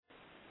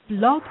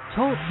Blog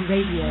Talk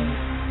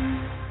Radio.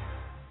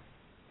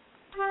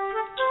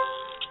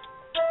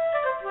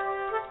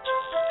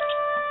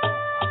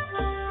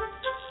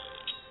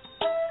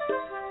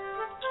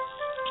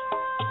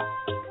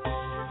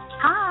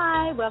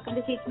 Welcome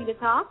to Teach Me to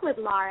Talk with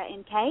Laura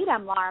and Kate.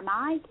 I'm Laura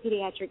Mize,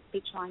 pediatric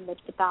speech-language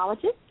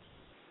pathologist.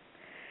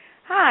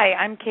 Hi,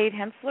 I'm Kate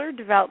Hensler,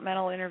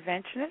 developmental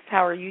interventionist.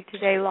 How are you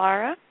today,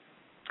 Laura?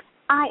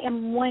 I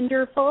am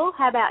wonderful.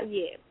 How about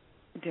you?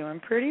 Doing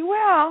pretty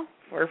well.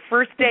 For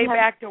first day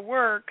back to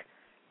work.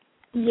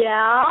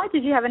 Yeah.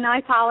 Did you have a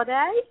nice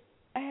holiday?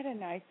 I had a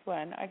nice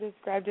one. I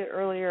described it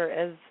earlier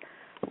as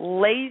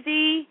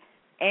lazy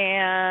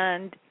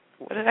and...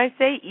 What did I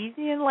say?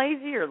 Easy and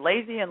lazy, or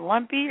lazy and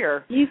lumpy,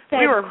 or you said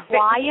we were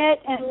quiet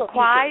and lazy.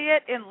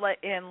 Quiet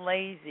and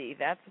lazy.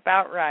 That's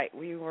about right.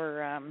 We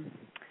were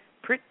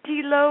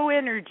pretty low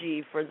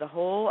energy for the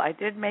whole. I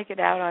did make it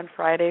out on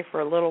Friday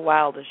for a little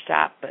while to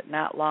shop, but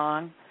not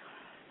long.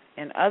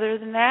 And other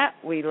than that,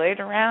 we laid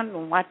around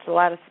and watched a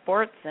lot of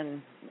sports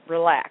and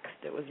relaxed.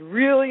 It was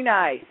really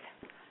nice.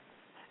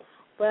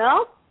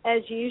 Well,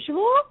 as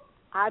usual,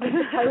 I was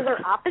the polar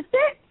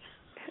opposite.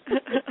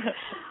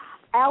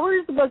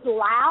 Ours was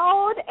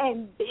loud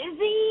and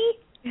busy.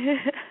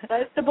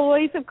 Both the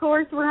boys, of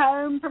course, were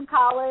home from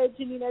college.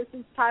 And,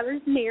 since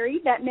Tyler's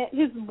married, that meant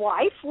his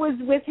wife was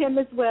with him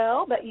as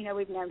well. But,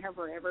 we've known her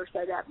forever,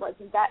 so that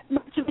wasn't that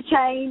much of a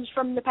change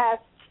from the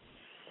past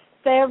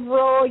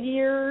several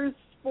years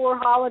for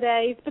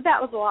holidays. But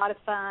that was a lot of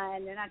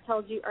fun. And I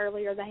told you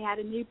earlier they had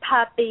a new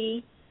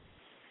puppy.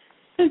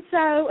 And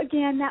so,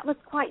 again, that was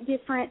quite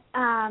different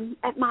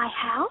at my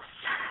house.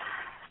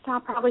 So I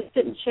probably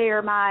shouldn't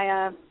share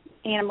my...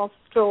 animal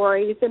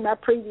stories and my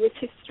previous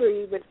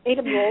history with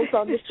animals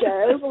on the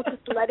show. We'll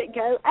just let it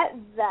go at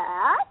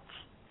that.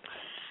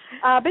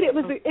 But it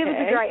was a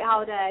great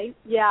holiday.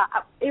 Yeah,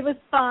 it was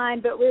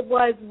fun, but it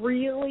was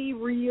really,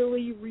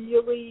 really,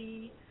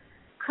 really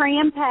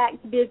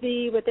cram-packed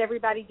busy with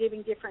everybody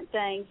doing different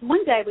things.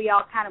 One day we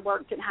all kind of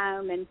worked at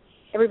home and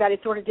everybody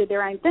sort of did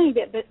their own thing,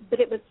 but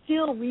it was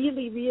still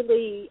really,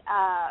 really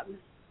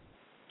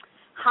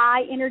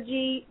high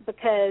energy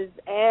because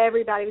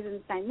everybody was in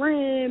the same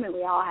room and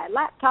we all had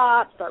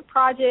laptops or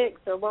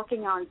projects or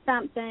working on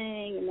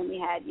something, and then we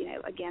had,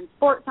 again,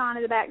 sports on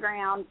in the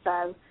background.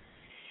 So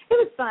it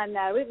was fun,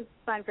 though. It was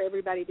fun for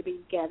everybody to be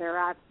together.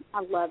 I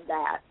love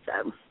that.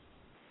 So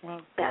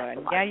well,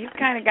 good. Yeah, you've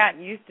kind of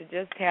gotten used to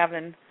just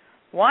having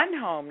one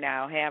home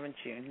now, haven't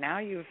you? Now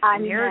you've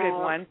inherited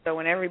one, so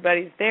when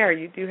everybody's there,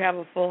 you do have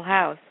a full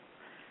house.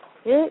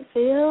 It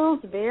feels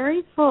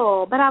very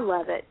full, but I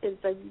love it.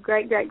 It's a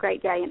great, great,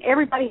 great day. And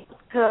everybody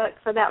cooks,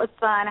 so that was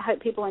fun. I hope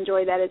people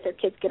enjoy that as their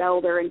kids get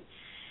older and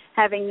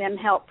having them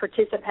help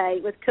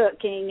participate with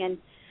cooking. And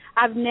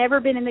I've never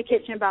been in the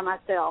kitchen by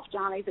myself.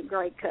 Johnny's a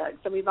great cook,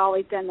 so we've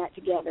always done that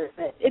together.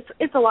 But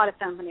it's a lot of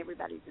fun when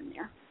everybody's in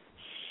there.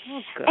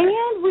 Oh, good.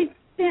 And we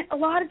spent a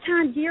lot of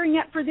time gearing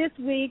up for this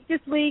week.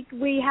 This week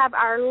we have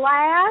our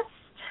last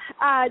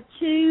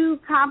two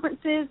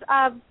conferences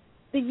of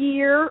the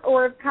year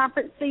or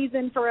conference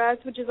season for us,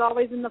 which is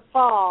always in the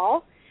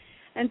fall.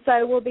 And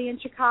so we'll be in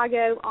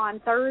Chicago on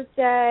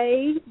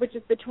Thursday, which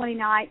is the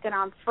 29th, and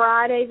on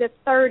Friday the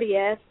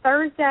 30th.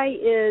 Thursday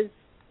is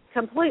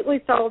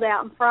completely sold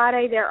out, and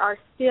Friday there are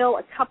still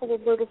a couple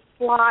of little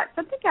slots.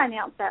 I think I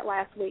announced that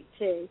last week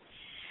too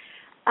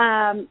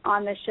on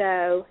the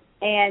show.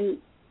 And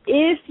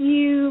if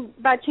you,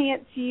 by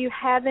chance, you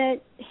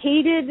haven't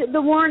heeded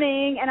the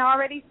warning and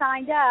already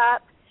signed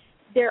up,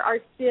 there are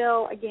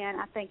still, again,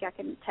 I think I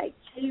can take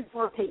 2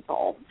 more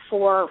people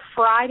for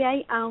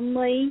Friday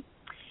only,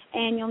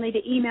 and you'll need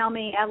to email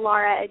me at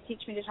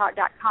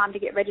laura@teachmetotalk.com to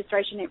get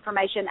registration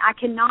information. I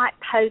cannot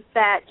post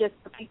that just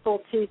for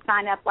people to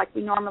sign up like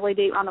we normally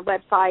do on the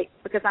website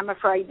because I'm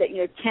afraid that,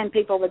 10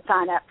 people would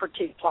sign up for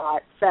 2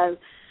 slots. So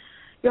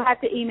you'll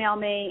have to email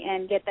me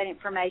and get that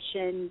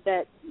information.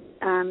 But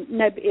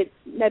it's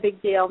no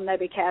big deal, no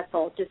big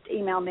hassle. Just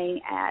email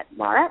me at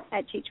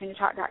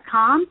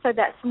laura@teachmetotalk.com. So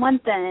that's one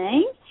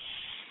thing.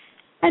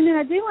 And then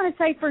I do want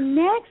to say for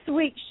next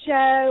week's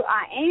show,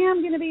 I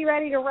am going to be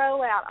ready to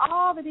roll out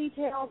all the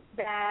details.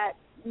 That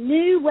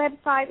new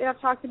website that I've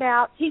talked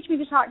about,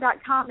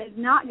 teachmetotalk.com, is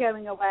not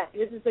going away.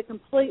 This is a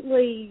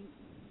completely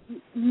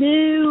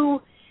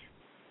new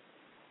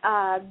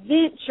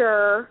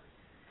venture,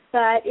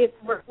 but it's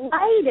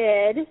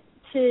related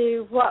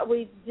to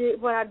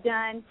what I've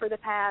done for the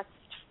past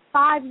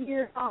 5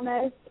 years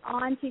almost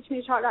on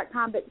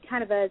teachmetotalk.com, but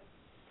kind of an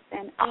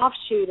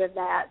offshoot of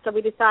that. So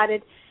we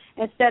decided,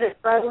 instead of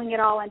rolling it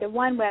all into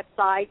one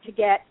website, to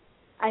get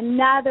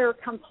another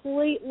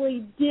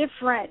completely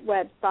different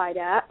website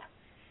up.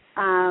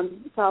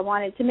 So I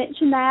wanted to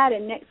mention that,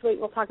 and next week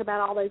we'll talk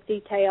about all those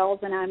details,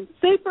 and I'm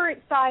super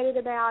excited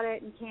about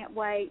it and can't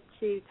wait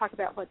to talk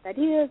about what that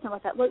is and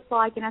what that looks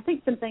like. And I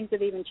think some things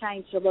have even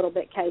changed a little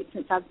bit, Kate,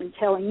 since I've been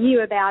telling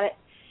you about it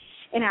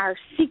in our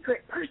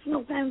secret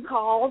personal phone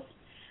calls.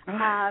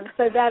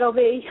 So that'll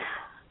be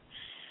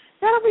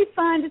that'll be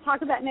fun to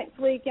talk about next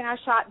week, and I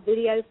shot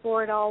videos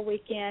for it all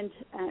weekend,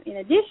 in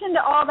addition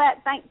to all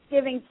that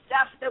Thanksgiving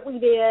stuff that we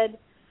did.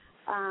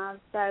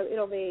 So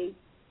it'll be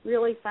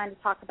really fun to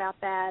talk about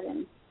that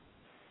and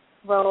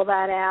roll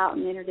that out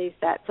and introduce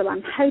that. So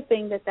I'm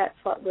hoping that that's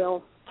what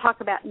we'll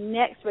talk about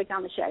next week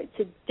on the show.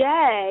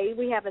 Today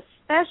we have a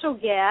special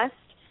guest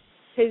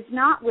who's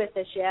not with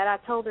us yet. I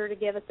told her to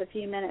give us a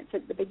few minutes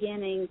at the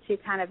beginning to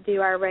kind of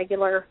do our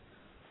regular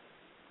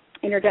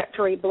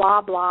introductory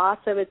blah, blah.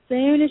 So as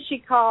soon as she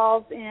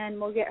calls in,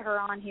 we'll get her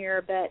on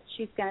here. But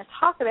she's going to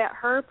talk about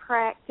her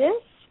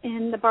practice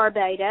in the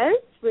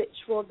Barbados, which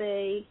will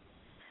be,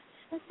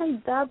 did I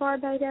say the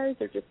Barbados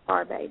or just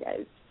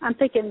Barbados? I'm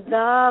thinking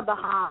the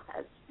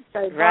Bahamas.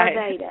 So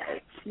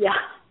Barbados. Yeah,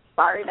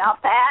 sorry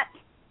about that.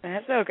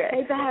 That's okay. I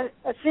hope I haven't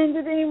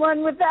offended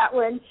anyone with that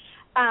one.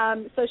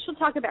 So she'll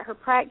talk about her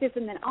practice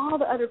and then all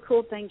the other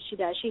cool things she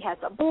does. She has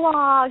a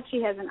blog.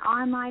 She has an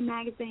online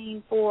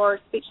magazine for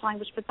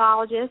speech-language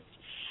pathologists.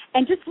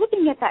 And just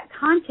looking at that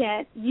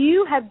content,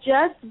 you have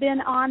just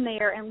been on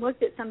there and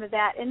looked at some of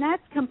that, and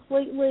that's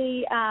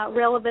completely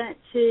relevant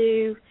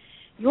to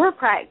your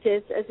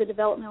practice as a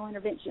developmental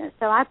interventionist.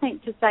 So I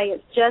think to say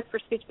it's just for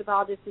speech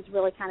pathologists is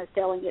really kind of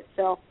selling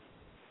itself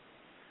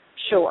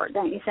short,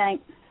 don't you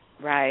think?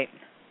 Right.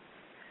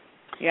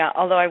 Yeah,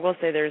 although I will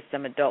say there's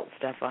some adult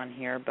stuff on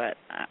here, but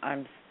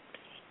I'm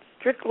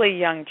strictly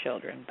young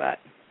children. But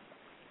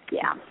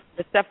yeah,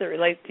 the stuff that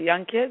relates to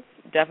young kids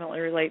definitely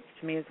relates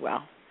to me as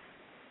well.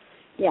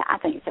 Yeah, I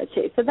think so,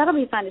 too. So that'll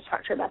be fun to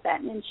talk to her about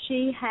that. And then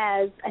she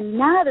has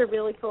another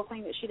really cool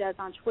thing that she does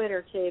on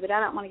Twitter, too, but I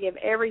don't want to give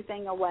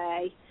everything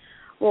away.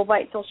 We'll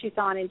wait till she's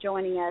on and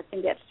joining us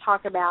and get to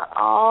talk about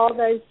all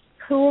those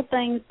cool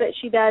things that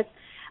she does.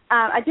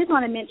 I did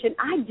want to mention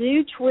I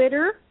do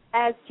Twitter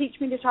as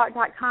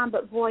teachmetotalk.com,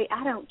 but, boy,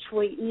 I don't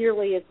tweet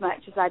nearly as much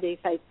as I do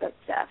Facebook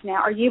stuff.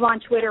 Now, are you on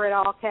Twitter at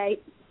all,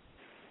 Kate?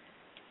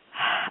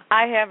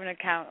 I have an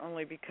account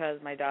only because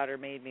my daughter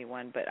made me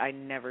one, but I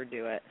never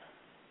do it.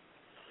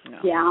 No.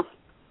 Yeah.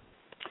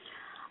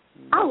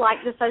 I like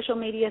the social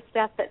media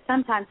stuff, but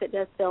sometimes it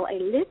does feel a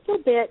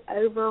little bit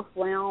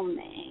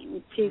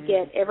overwhelming to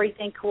get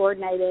everything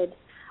coordinated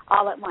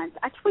all at once.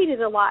 I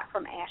tweeted a lot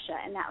from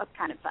Asha, and that was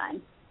kind of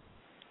fun.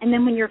 And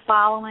then when you're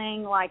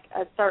following, like,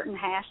 a certain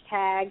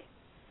hashtag,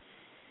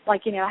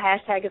 like, you know, a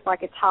hashtag is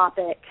like a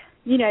topic,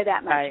 you know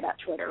that much about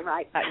Twitter,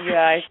 right?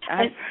 Yeah,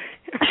 I've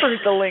heard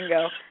the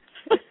lingo.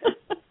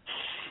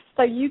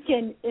 So you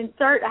can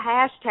insert a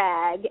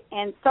hashtag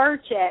and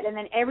search it, and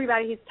then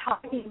everybody who's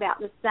talking about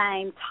the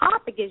same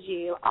topic as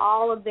you,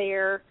 all of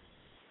their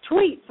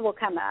tweets will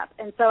come up.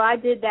 And so I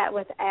did that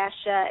with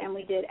Asha, and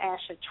we did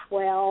Asha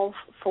 12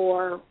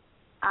 for,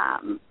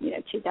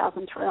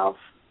 2012,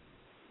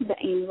 the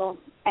annual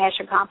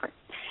Asha conference.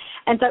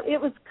 And so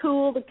it was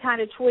cool to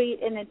kind of tweet,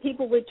 and then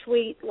people would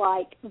tweet,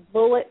 like,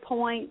 bullet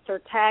points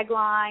or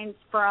taglines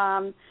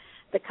from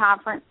the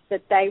conference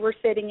that they were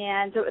sitting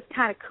in. So it was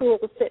kind of cool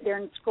to sit there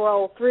and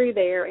scroll through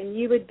there, and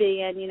you would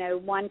be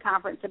in, one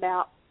conference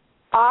about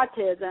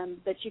autism,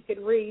 but you could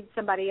read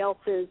somebody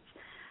else's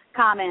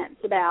comments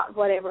about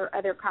whatever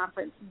other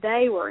conference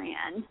they were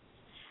in.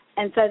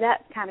 And so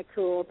that's kind of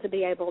cool to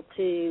be able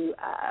to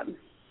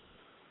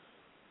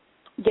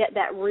get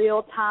that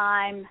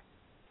real-time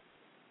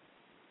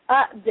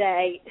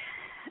update.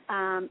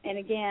 And,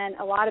 again,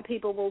 a lot of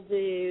people will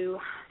do,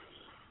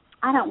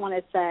 I don't want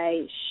to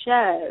say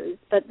shows,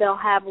 but they'll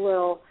have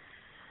little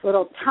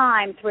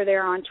times where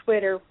they're on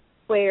Twitter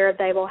where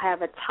they will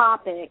have a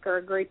topic or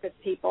a group of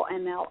people,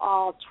 and they'll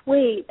all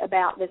tweet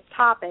about this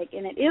topic.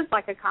 And it is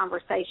like a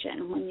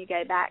conversation when you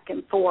go back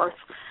and forth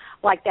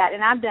like that.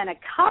 And I've done a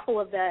couple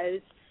of those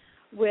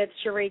with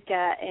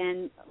Shereka,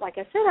 and like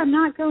I said, I'm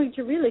not going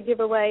to really give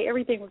away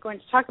everything we're going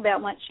to talk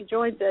about once she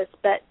joins us,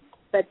 but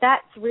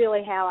that's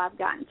really how I've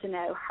gotten to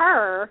know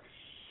her,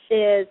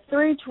 is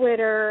through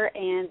Twitter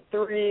and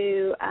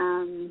through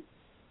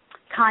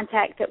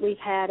contact that we've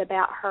had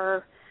about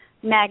her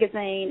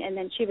magazine, and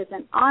then she was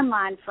an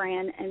online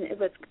friend, and it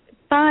was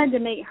fun to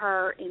meet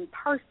her in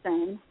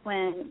person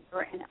when we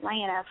were in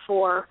Atlanta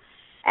for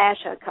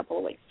Asha a couple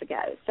of weeks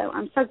ago. So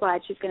I'm so glad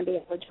she's going to be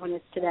able to join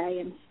us today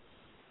and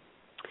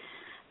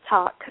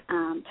talk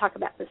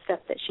about the stuff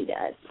that she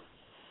does.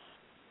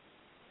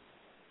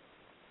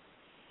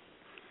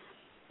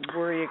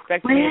 Were you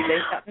expecting me to say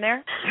something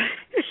there?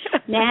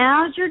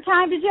 Now's your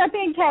time to jump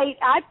in, Kate.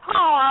 I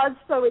paused,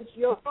 so it's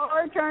your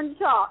turn to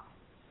talk.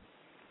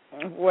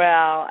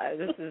 Well,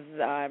 this is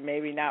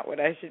maybe not what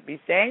I should be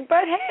saying,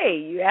 but hey,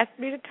 you asked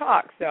me to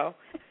talk, so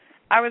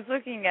I was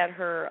looking at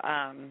her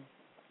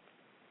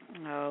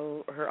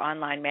her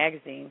online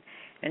magazine,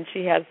 and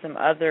she has some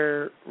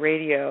other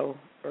radio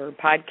or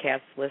podcasts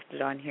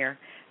listed on here,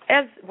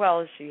 as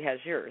well as she has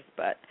yours,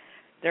 but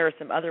there are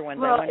some other ones.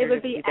 Well, it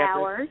would be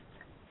ours.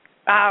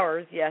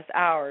 Ours, yes,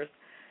 ours.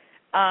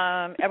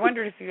 I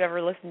wondered if you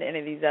ever listened to any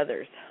of these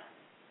others.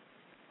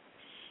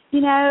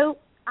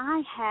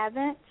 I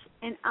haven't,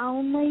 and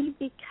only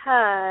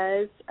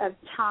because of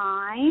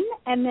time.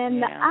 And then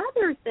the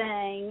other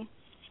thing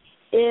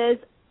is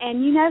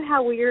and you know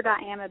how weird I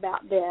am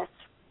about this.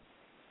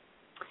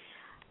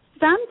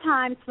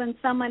 Sometimes when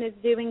someone is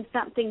doing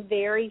something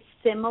very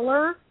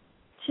similar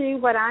to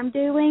what I'm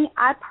doing,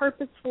 I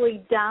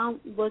purposefully don't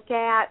look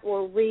at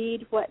or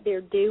read what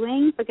they're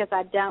doing because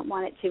I don't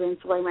want it to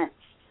influence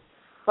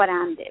what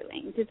I'm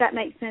doing. Does that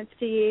make sense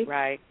to you?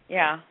 Right,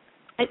 yeah.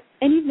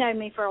 And you've known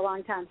me for a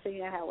long time, so you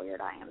know how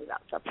weird I am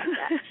about stuff like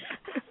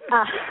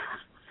that.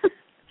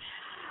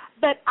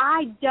 But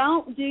I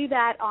don't do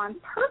that on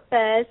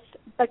purpose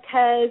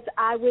because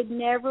I would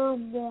never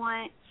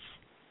want,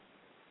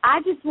 I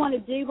just want to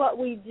do what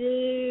we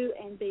do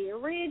and be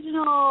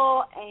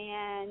original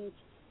and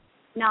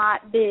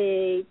not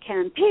be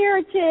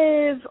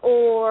comparative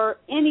or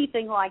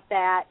anything like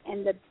that.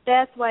 And the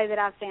best way that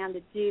I've found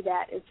to do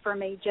that is for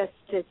me just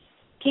to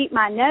keep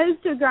my nose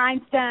to the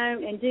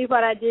grindstone and do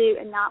what I do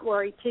and not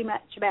worry too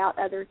much about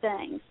other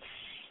things.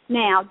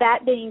 Now,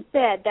 that being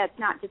said, that's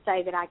not to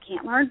say that I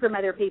can't learn from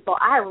other people.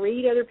 I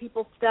read other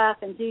people's stuff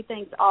and do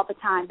things all the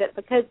time. But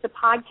because the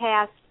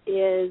podcast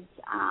is,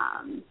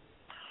 I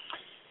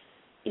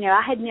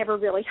had never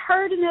really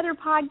heard another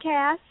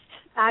podcast.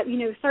 I,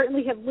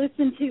 certainly have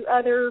listened to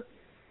other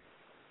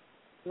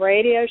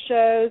radio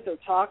shows or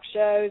talk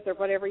shows or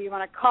whatever you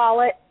want to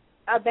call it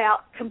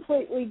about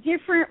completely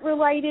different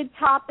related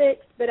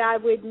topics, but I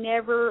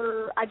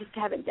just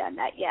haven't done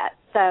that yet.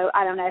 So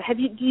I don't know.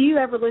 Do you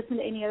ever listen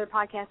to any other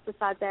podcasts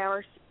besides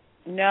ours?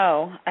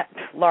 No.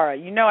 Laura,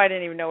 I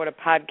didn't even know what a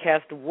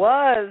podcast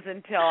was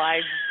until I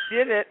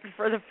did it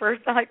for the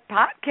first time. Like,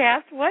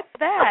 podcast? What's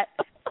that?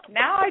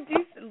 Now I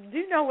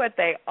do know what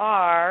they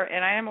are,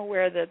 and I am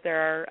aware that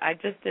there are. I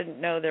just didn't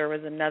know there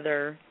was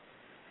another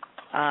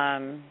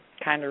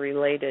kind of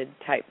related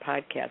type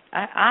podcast.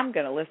 I'm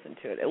going to listen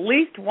to it, at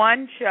least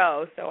one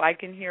show, so I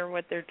can hear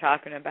what they're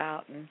talking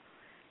about and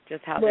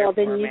just how their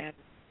format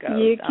goes.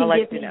 You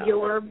can give me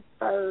your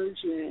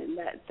version.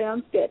 That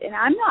sounds good. And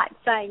I'm not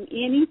saying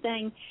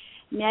anything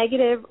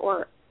negative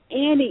or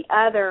any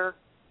other.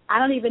 I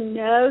don't even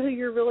know who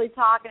you're really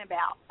talking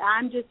about.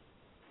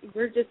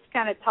 We're just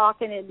kind of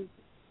talking and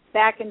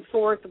back and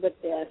forth with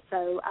this.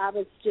 So I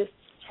was just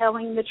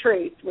telling the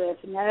truth with,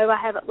 no, I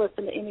haven't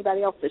listened to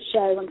anybody else's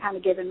show and kind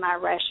of giving my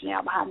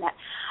rationale behind that.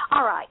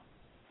 All right.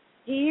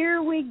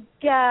 Here we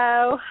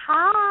go.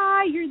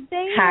 Hi, you're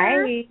there.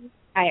 Hi,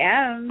 I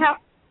am.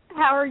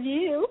 How are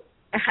you?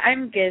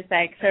 I'm good,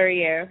 thanks. How are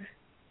you?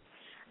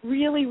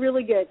 Really,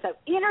 really good. So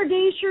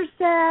introduce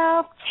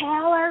yourself.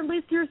 Tell our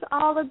listeners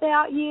all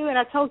about you. And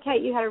I told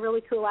Kate you had a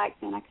really cool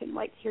accent. I couldn't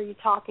wait to hear you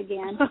talk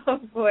again. Oh,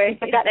 boy.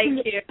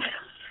 Thank you.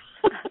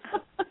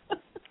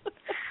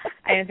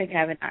 I don't think I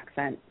have an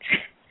accent.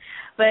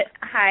 But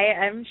hi,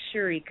 I'm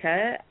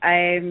Shereka.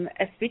 I'm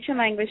a speech and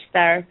language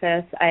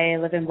therapist. I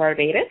live in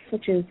Barbados,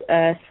 which is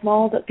a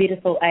small but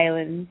beautiful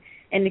island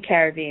in the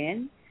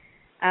Caribbean.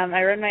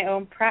 I run my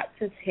own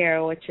practice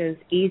here, which is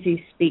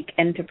EasySpeak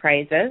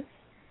Enterprises.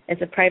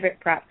 It's a private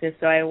practice,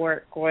 so I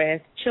work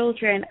with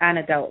children and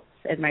adults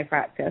in my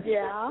practice.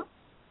 Yeah.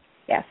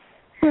 Yes.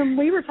 When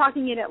we were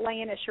talking in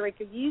Atlanta,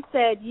 Shereka, you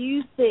said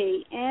you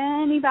see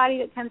anybody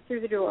that comes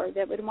through the door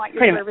that would want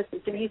your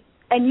services.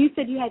 And you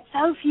said you had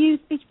so few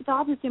speech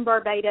pathologists in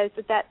Barbados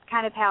that that's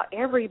kind of how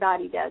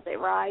everybody does it,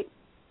 right?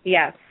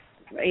 Yes.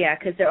 Yeah,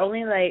 because there are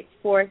only like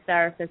 4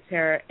 therapists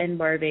here in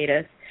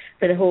Barbados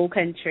for the whole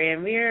country.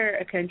 And we're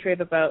a country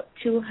of about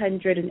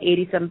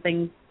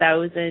 280-something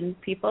thousand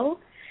people.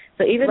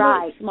 So even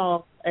though it's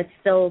small, it's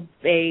still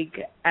big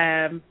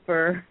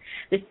for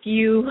the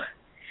few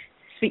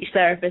speech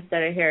therapists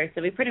that are here.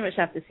 So we pretty much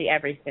have to see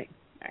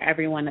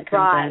everyone that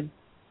comes in.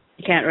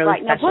 You can't really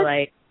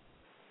specialize.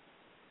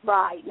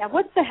 Now,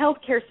 what's the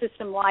healthcare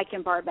system like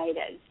in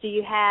Barbados? Do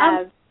you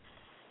have...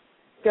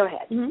 Go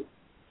ahead. Mm-hmm.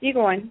 You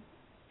go on.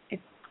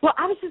 Well,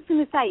 I was just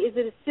going to say, is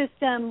it a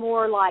system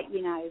more like,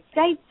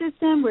 state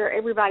system where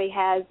everybody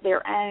has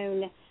their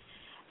own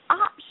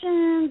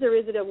options, or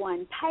is it a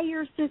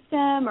one-payer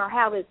system, or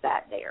how is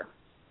that there?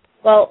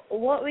 Well,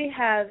 what we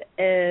have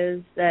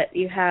is that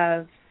you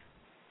have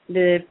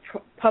the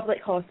public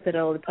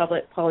hospital, the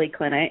public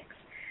polyclinics,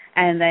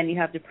 and then you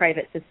have the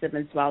private system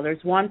as well.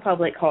 There's one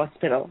public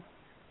hospital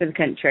for the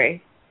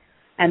country,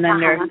 and then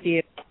there are a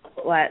few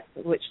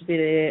which would be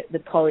the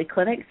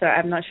polyclinics, or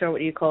I'm not sure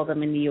what you call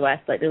them in the U.S.,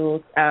 like the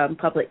little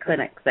public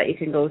clinics that you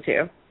can go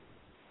to.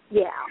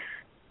 Yeah.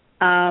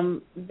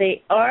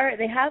 They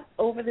have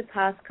over the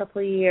past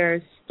couple of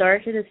years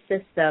started a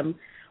system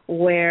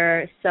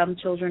where some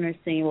children are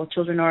seen,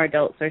 children or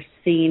adults are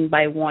seen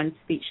by one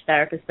speech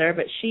therapist there,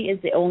 but she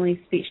is the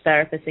only speech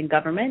therapist in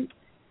government.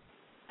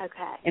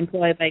 Okay.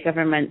 Employed by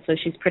government, so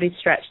she's pretty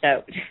stretched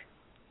out.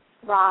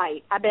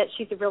 Right. I bet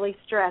she's really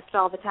stressed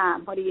all the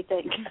time. What do you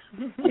think?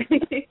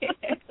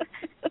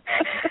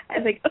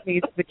 I think she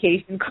needs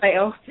vacation quite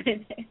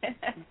often.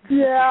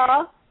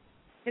 Yeah.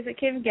 Because it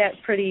can get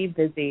pretty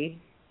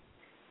busy.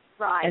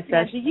 Right.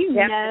 Now, do you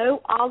know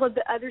all of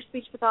the other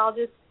speech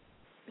pathologists?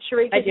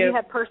 Shereka, do you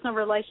have personal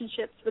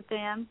relationships with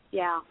them?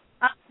 Yeah.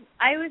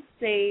 I would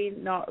say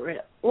not really.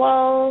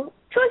 Well,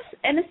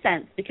 in a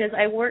sense, because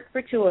I worked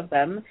for two of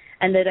them,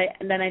 and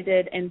then I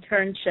did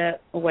internship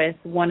with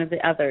one of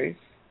the others.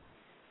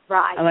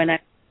 Right. When I was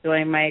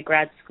doing my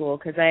grad school,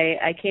 because I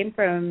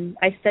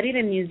studied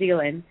in New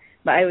Zealand,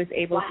 but I was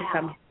able to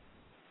come.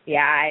 Yeah,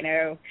 I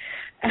know.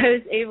 I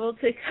was able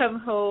to come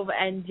home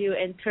and do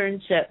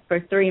internship for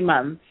 3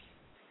 months,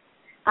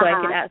 so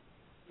I could ask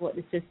what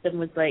the system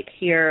was like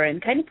here,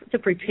 and kind of to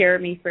prepare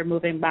me for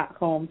moving back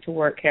home to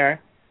work here.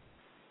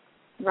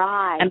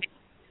 Right. And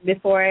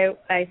before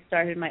I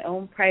started my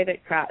own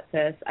private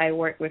practice, I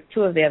worked with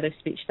two of the other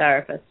speech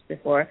therapists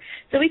before.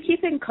 So we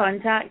keep in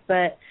contact,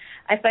 but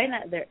I find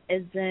that there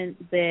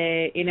isn't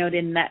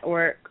the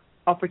network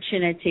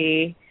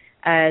opportunity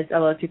as a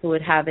lot of people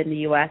would have in the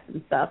U.S.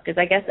 and stuff, because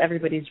I guess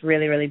everybody's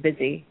really, really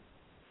busy.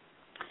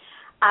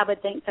 I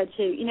would think so,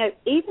 too.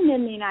 Even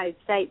in the United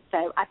States,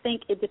 though, I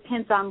think it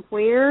depends on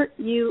where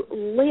you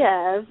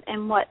live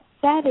and what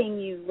setting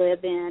you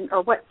live in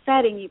or what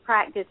setting you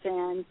practice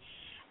in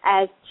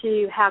as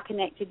to how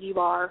connected you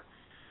are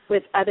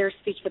with other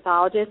speech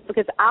pathologists,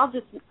 because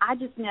I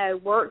just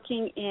know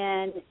working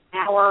in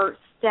our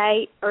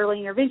state early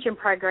intervention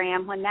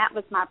program, when that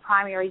was my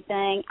primary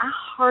thing, I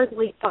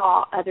hardly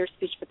saw other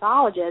speech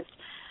pathologists.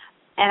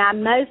 And I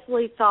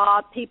mostly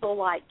saw people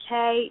like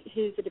Kate,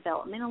 who's a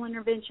developmental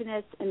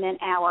interventionist, and then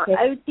our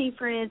OT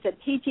friends and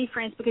PT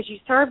friends, because you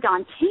served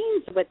on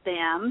teams with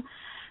them,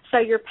 so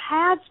your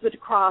paths would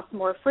cross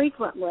more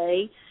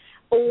frequently,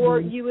 or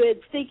you would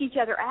seek each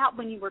other out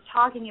when you were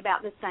talking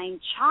about the same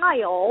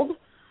child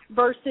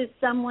versus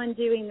someone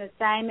doing the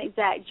same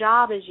exact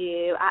job as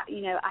you.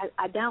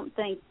 I don't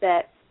think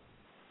that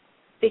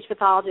speech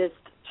pathologists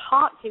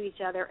talk to each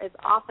other as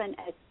often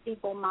as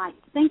people might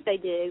think they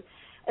do,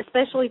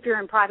 especially if you're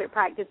in private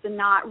practice and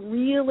not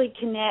that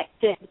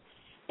connected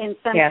in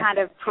some kind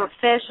of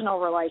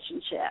professional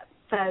relationship.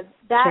 So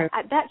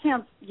that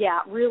sounds,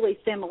 really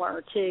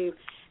similar to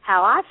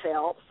how I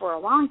felt for a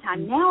long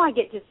time. Now I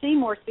get to see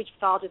more speech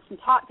pathologists and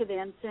talk to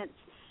them since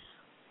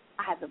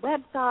I have the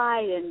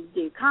website and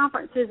do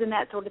conferences and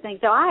that sort of thing.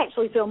 So I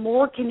actually feel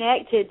more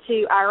connected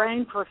to our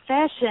own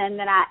profession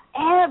than I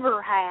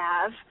ever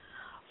have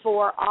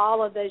for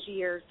all of those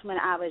years when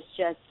I was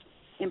just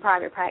in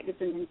private practice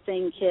and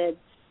seeing kids,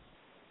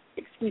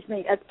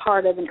 as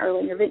part of an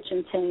early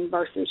intervention team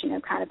versus,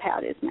 kind of how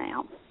it is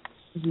now.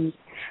 Mm-hmm.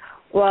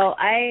 Well,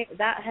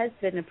 that has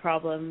been a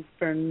problem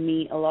for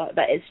me a lot,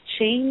 but it's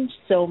changed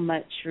so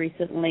much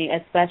recently,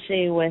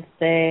 especially with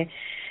the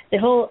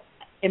whole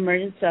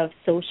emergence of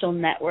social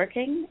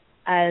networking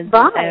as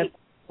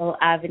a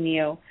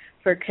avenue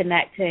for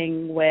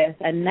connecting with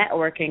and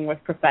networking with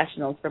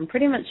professionals from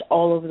pretty much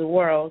all over the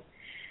world.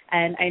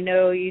 And I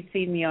know you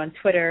see me on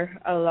Twitter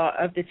a lot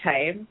of the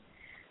time,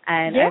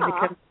 and I've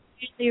become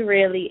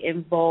really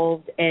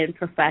involved in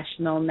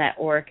professional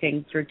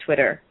networking through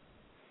Twitter.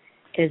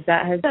 Because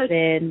that has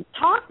been...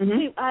 Talk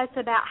to us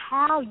about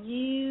how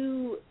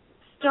you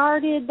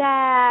started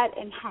that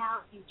and how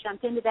you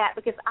jumped into that,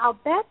 because I'll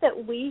bet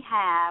that we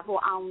have,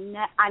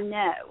 I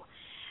know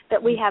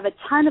that we have a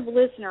ton of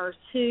listeners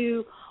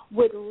who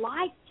would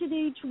like to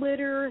do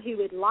Twitter, who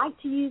would like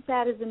to use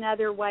that as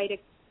another way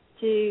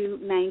to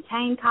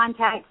maintain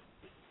contact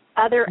with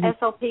other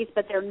SLPs,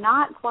 but they're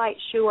not quite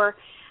sure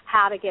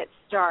how to get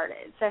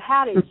started. So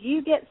how did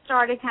you get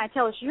started? Kind of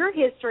tell us your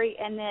history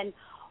and then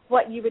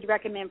what you would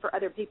recommend for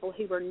other people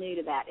who are new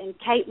to that. And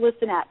Kate,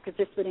 listen up, because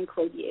this would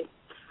include you.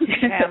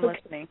 Okay, I'm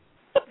listening.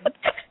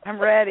 I'm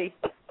ready.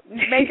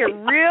 Make it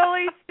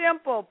really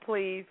simple,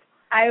 please.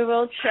 I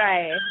will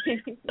try.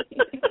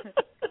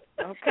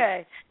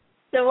 Okay.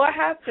 So what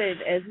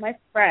happened is my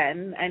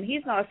friend, and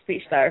he's not a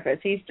speech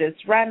therapist, he's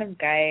just a random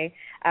guy,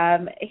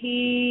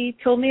 he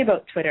told me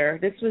about Twitter.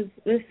 This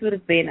would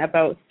have been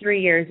about 3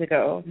 years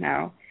ago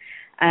now.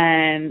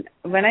 And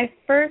when I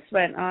first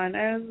went on,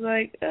 I was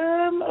like,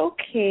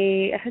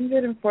 okay,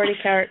 140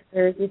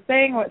 characters. You're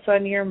saying what's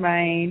on your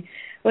mind.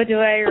 What do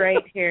I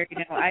write here?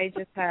 I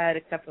just had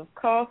a cup of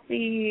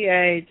coffee.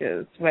 I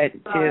just went to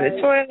the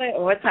toilet.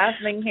 What's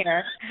happening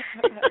here?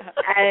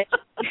 And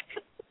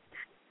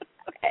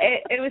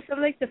it was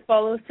something to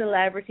follow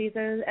celebrities.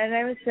 And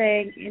I was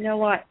saying, you know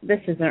what?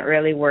 This isn't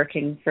really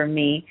working for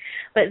me.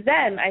 But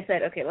then I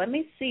said, okay, let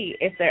me see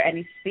if there are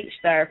any speech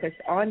therapists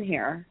on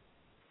here.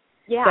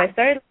 Yeah. So I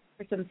started looking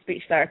for some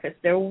speech therapists.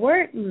 There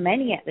weren't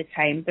many at the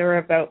time. There were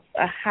about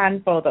a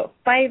handful, about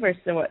 5 or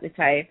so at the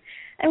time.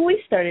 And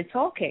we started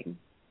talking.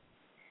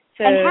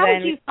 So and how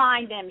did you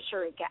find them,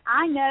 Shereka?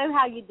 I know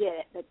how you did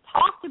it, but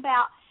talk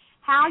about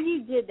how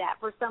you did that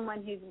for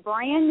someone who's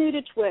brand new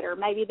to Twitter.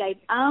 Maybe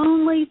they've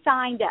only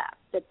signed up,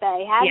 that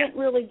they haven't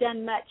really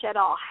done much at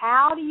all.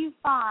 How do you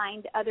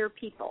find other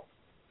people?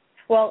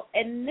 Well,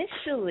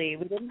 initially,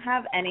 we didn't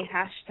have any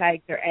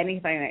hashtags or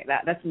anything like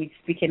that. That's me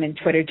speaking in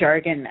Twitter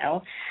jargon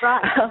now.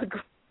 Right. I'll go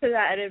to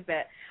that in a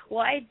bit.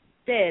 What I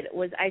did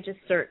was I just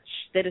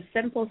did a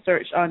simple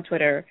search on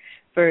Twitter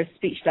for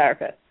speech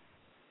therapists,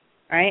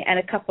 right? And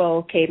a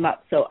couple came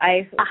up. So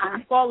I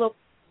followed,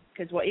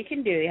 because what you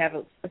can do, you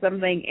have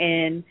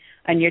something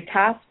on your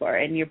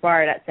taskbar, in your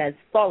bar that says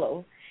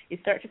follow. You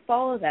start to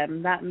follow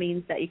them. That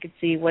means that you could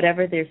see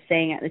whatever they're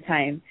saying at the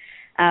time.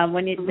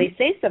 When they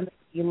say something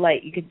you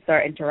like, you can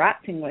start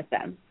interacting with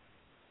them.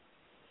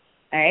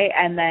 All right,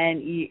 and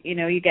then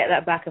you get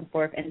that back and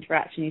forth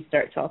interaction. You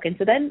start talking.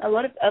 So then a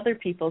lot of other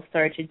people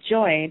started to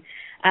join,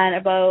 and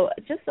about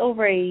just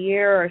over a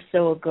year or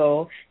so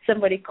ago,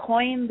 somebody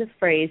coined the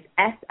phrase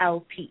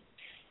SLP.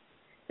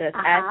 So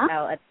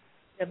it's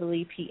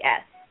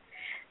SLPS.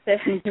 So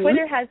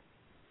Twitter has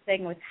a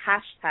thing with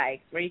hashtags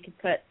where you can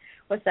put,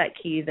 what's that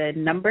key? The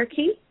number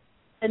key.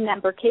 The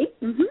number key.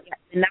 Mm-hmm. Yeah,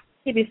 the number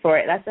key before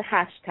it. That's a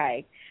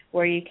hashtag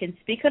where you can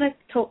speak on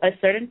a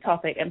certain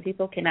topic, and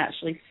people can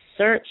actually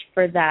search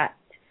for that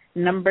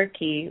number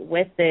key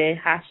with the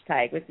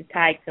hashtag, with the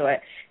tag to it.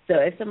 So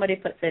if somebody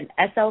puts in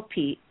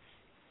SLP,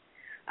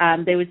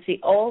 they would see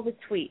all the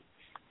tweets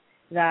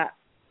that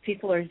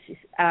people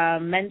are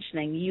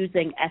mentioning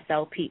using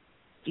SLP,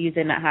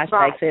 using that hashtag.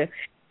 Right. So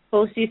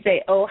suppose you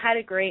say, had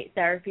a great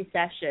therapy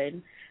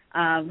session,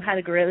 had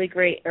a really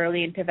great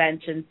early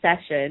intervention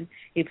session,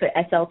 you put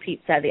SLP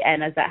at the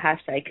end as that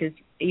hashtag because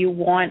you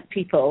want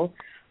people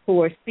who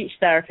are speech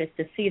therapists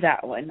to see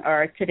that one.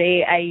 Or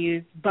today I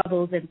used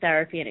bubbles in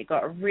therapy and it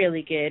got a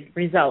really good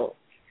result.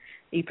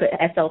 You put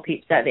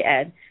SLP at the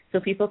end.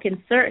 So people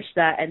can search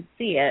that and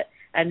see it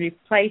and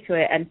reply to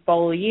it and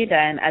follow you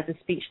then as a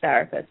speech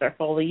therapist or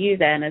follow you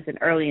then as an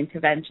early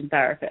intervention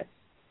therapist.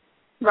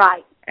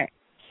 Right.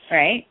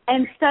 Right.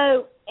 And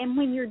so, and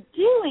when you're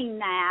doing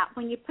that,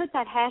 when you put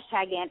that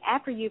hashtag in,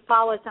 after you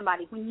follow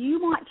somebody, when you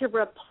want to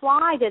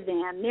reply to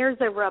them, there's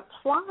a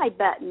reply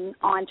button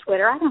on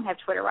Twitter. I don't have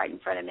Twitter right in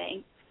front of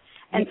me.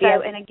 And so,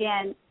 and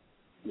again,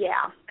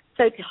 yeah.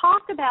 So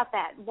talk about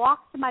that. Walk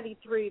somebody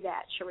through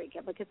that,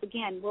 Shereka, because,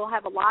 again, we'll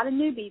have a lot of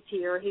newbies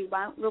here who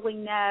won't really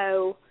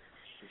know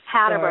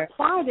how to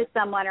reply to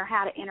someone or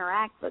how to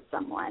interact with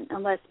someone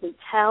unless we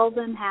tell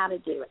them how to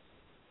do it.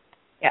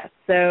 Yeah,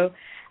 so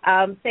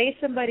say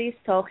somebody's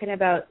talking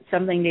about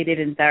something they did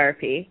in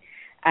therapy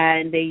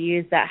and they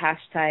use that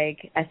hashtag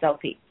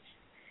SLP.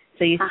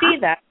 So you see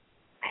that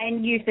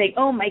and you think,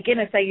 oh, my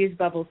goodness, I used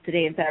bubbles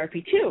today in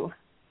therapy too.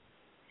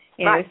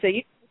 You know, so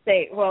you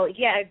say, well,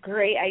 yeah,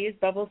 great, I used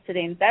bubbles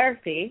today in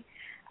therapy,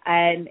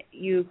 and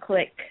you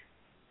click.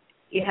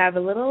 You have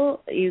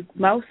you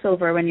mouse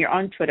over when you're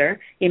on Twitter,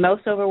 you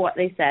mouse over what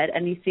they said,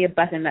 and you see a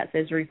button that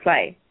says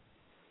reply.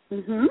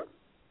 Mm-hmm.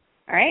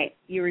 All right,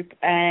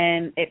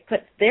 and it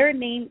puts their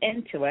name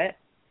into it,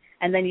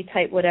 and then you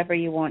type whatever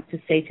you want to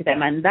say to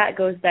them, and that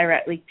goes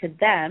directly to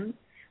them,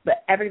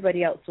 but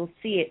everybody else will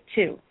see it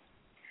too.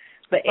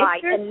 But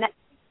if there's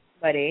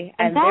somebody,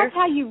 and that's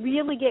how you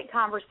really get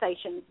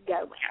conversations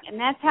going, and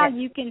that's how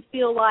you can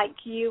feel like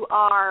you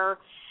are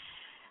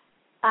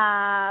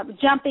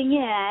jumping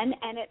in,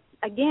 and it's,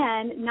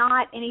 again,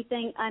 not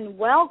anything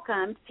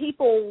unwelcome.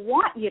 People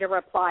want you to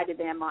reply to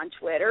them on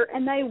Twitter,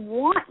 and they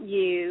want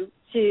you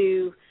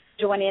to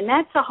join in.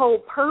 That's the whole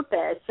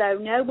purpose. So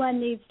no one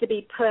needs to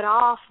be put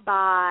off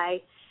by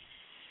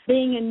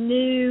being a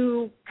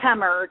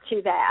newcomer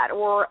to that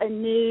or a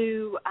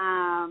new,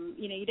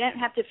 you don't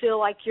have to feel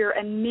like you're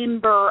a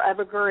member of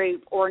a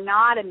group or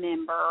not a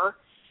member.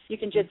 You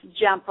can just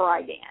jump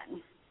right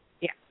in.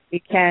 You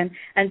can,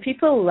 and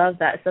people love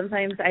that.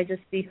 Sometimes I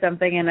just see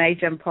something and I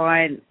jump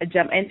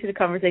into the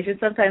conversation.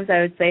 Sometimes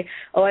I would say,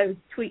 I was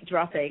tweet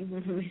dropping,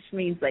 which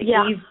means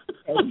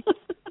eavesdropping.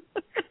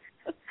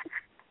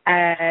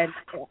 And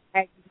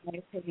I give my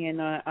opinion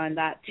on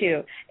that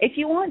too. If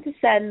you want to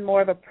send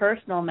more of a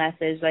personal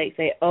message, like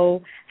say,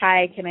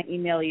 hi, can I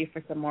email you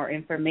for some more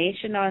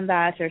information on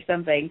that or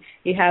something,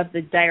 you have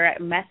the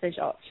direct message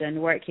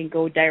option where it can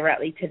go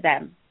directly to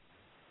them.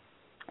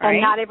 And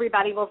not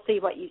everybody will see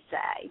what you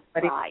say,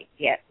 right?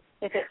 Yes.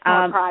 If it's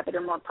more private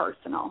or more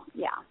personal,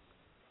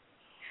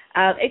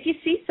 if you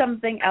see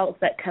something else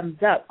that comes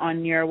up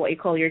on what you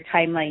call your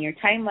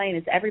timeline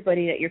is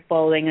everybody that you're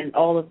following and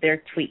all of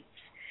their tweets.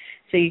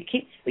 So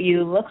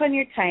you look on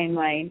your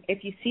timeline.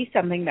 If you see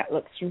something that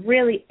looks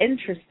really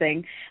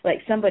interesting, like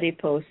somebody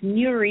posts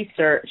new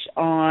research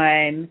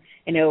on,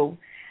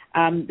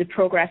 the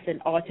progress in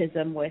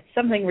autism with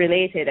something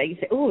related, and you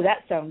say,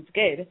 that sounds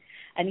good.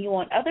 And you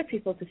want other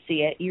people to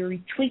see it, you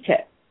retweet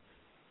it.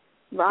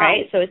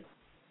 Right? So it's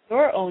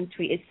your own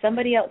tweet. It's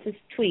somebody else's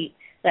tweet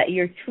that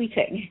you're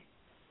tweeting.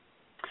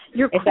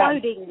 You're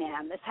quoting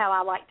them. That's how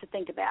I like to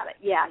think about it.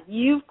 Yeah,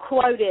 you've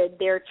quoted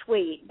their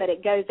tweet, but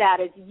it goes out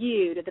as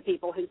you to the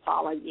people who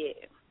follow you.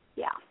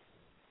 Yeah.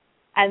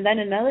 And then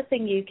another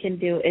thing you can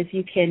do is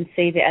you can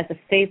save it as a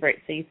favorite.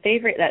 So you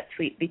favorite that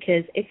tweet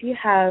because if you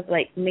have,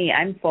 like me,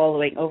 I'm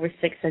following over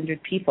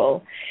 600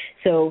 people.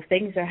 So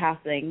things are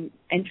happening,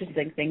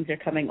 interesting things are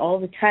coming all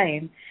the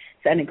time,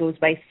 and it goes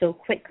by so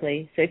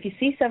quickly. So if you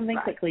see something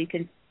quickly, you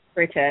can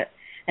favorite it,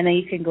 and then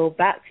you can go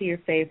back to your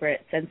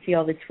favorites and see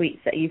all the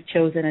tweets that you've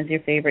chosen as your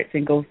favorites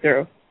and go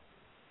through.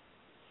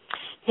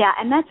 Yeah,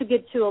 and that's a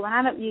good tool, and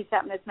I don't use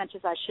that one as much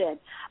as I should.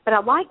 But I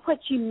like what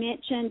you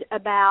mentioned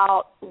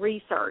about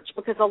research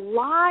because a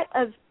lot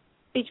of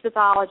speech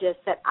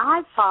pathologists that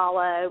I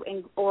follow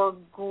or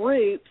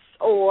groups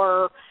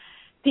or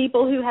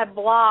people who have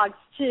blogs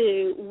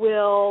too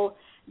will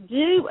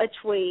do a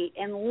tweet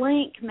and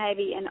link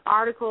maybe an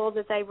article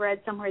that they've read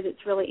somewhere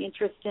that's really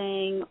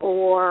interesting,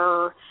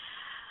 or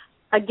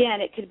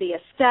again, it could be a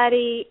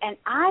study. And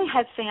I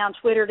have found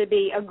Twitter to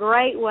be a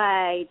great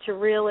way to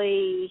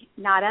really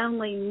not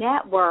only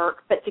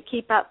network but to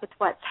keep up with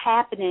what's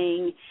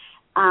happening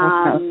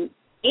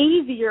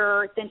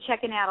easier than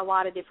checking out a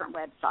lot of different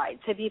websites.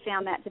 Have you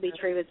found that to be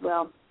true as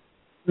well?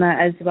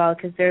 As well,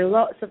 because there are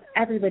lots of,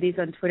 everybody's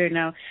on Twitter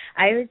now.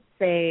 I would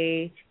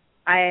say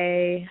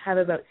I have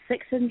about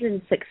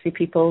 660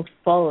 people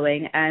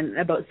following, and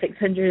about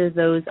 600 of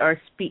those are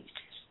speech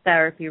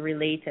therapy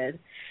related.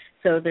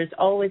 So there's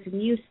always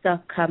new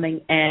stuff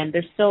coming in.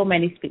 There's so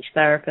many speech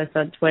therapists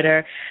on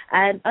Twitter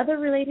and other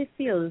related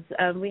fields.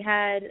 We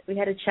had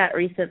a chat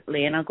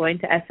recently, and I'll go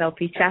into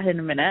SLP chat in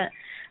a minute.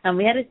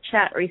 We had a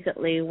chat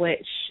recently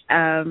which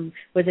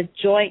was a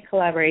joint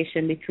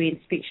collaboration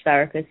between speech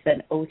therapists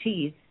and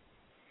OTs.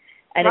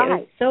 And It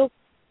was so,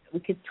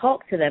 we could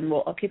talk to them,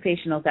 well,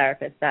 occupational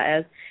therapists, that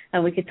is,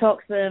 and we could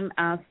talk to them,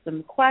 ask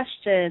them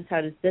questions.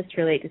 How does this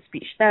relate to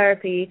speech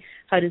therapy?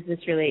 How does this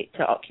relate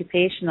to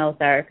occupational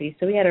therapy?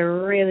 So we had a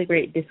really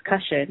great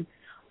discussion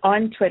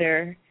on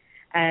Twitter,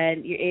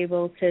 and you're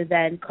able to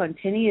then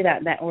continue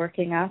that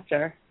networking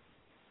after.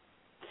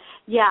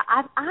 Yeah,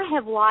 I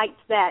have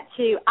liked that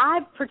too.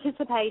 I've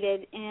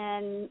participated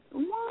in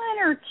one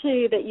or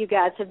two that you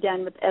guys have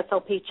done with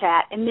SLP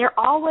Chat, and they're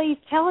always,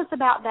 tell us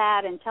about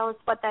that and tell us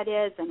what that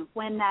is and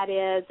when that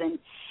is and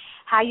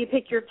how you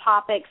pick your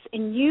topics.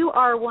 And you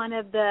are one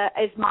of the,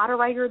 is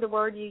moderator the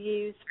word you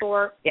use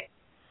for? Yeah,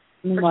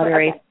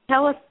 moderate. Okay.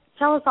 Tell us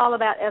all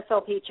about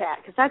SLP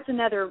Chat, because that's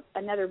another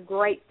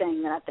great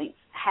thing that I think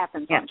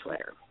happens on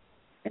Twitter.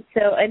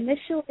 So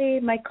initially,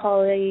 my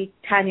colleague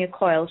Tanya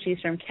Coyle, she's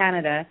from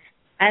Canada,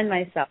 and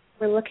myself,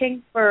 we're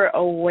looking for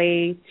a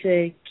way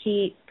to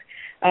keep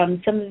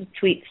some of the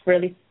tweets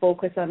really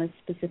focused on a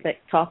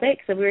specific topic.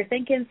 So we were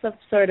thinking some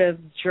sort of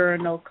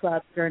journal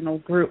club, journal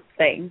group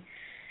thing.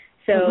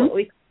 So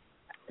we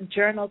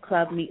journal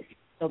club meets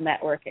social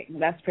networking.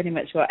 That's pretty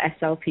much what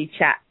SLP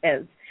Chat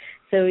is.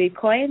 So we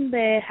coined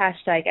the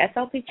hashtag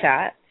SLP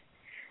Chat,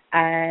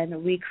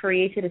 and we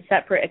created a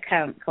separate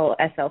account called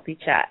SLP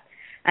Chat.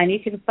 And you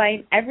can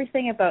find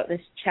everything about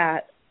this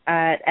chat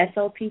at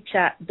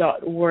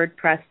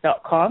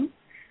slpchat.wordpress.com,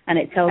 and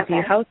it tells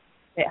you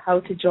how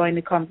to join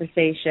the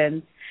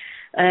conversation.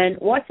 And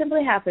what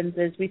simply happens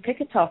is we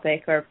pick a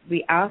topic, or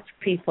we ask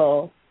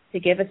people to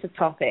give us a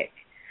topic,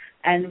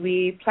 and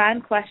we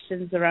plan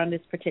questions around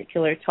this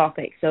particular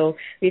topic. So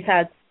we've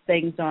had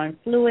things on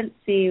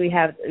fluency, we've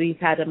had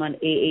them on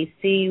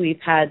AAC,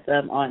 we've had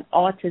them on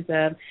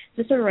autism,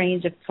 just a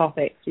range of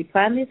topics. We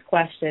plan these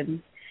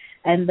questions,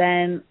 and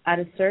then at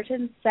a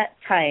certain set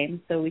time,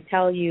 so we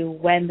tell you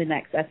when the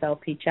next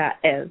SLP chat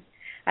is.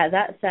 At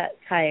that set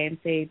time,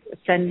 say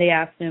Sunday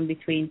afternoon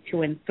between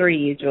 2 and 3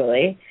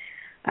 usually,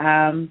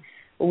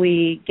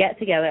 we get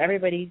together,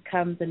 everybody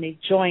comes and they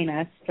join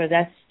us for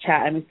this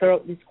chat, and we throw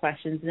out these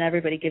questions, and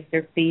everybody gives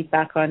their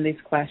feedback on these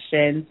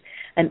questions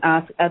and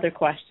ask other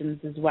questions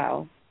as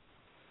well.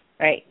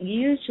 Right?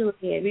 Usually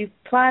we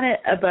plan it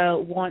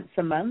about once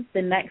a month.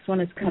 The next one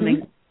is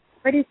coming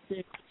pretty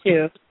soon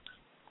too.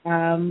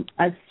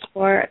 As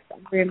far as I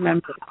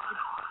remember.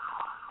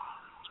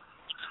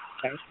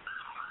 Okay.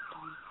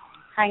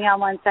 Hang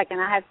on one second.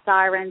 I have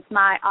sirens.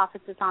 My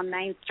office is on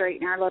Main Street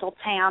in our little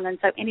town, and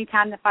so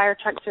anytime the fire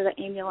trucks or the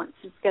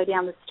ambulances go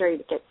down the street,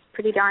 it gets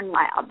pretty darn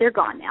loud. They're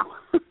gone now.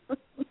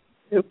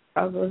 No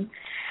problem.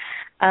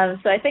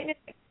 So I think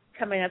it's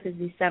coming up is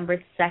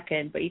December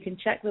 2nd, but you can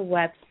check the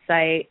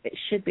website. It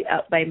should be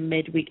up by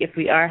midweek if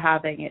we are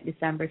having it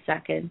December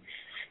 2nd.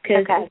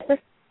 Because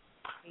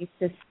it's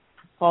just to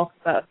talk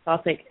about a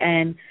topic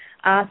and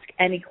ask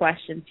any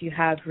questions you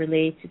have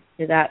related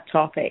to that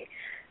topic.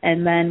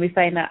 And then we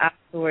find that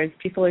afterwards,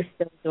 people are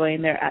still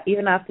doing their,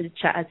 even after the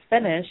chat has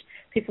finished,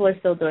 people are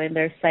still doing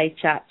their side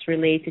chats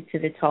related to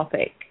the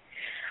topic.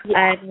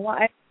 Yeah. And what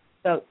I like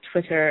about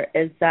Twitter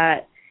is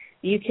that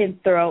you can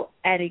throw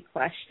any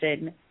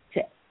question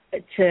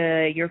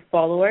to your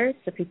followers,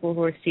 the people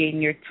who are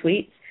seeing your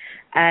tweets,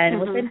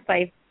 and within 5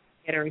 minutes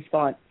you get a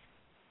response.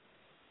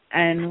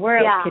 And where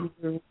else can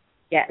you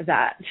get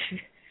that?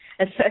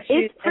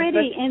 It's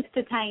pretty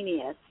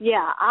instantaneous.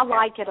 Yeah, I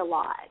like it a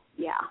lot.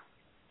 Yeah.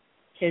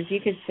 Because you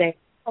could say,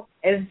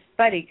 it's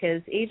funny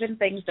because even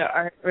things that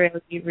aren't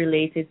really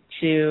related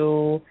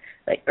to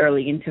like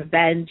early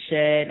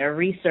intervention or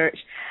research.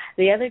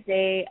 The other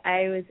day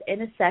I was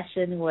in a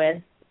session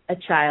with a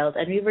child,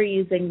 and we were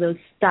using those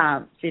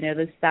stamps,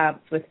 those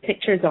stamps with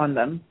pictures on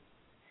them,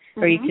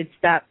 where you could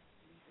stamp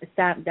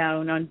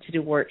down onto the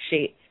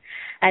worksheets.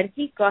 And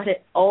he got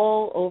it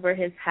all over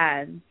his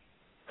hands.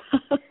 I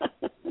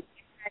had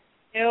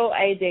no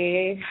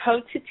idea how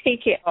to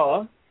take it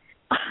off.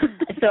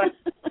 So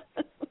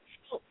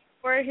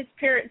before his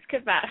parents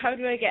come back, how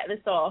do I get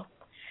this off?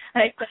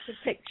 And I took a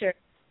picture.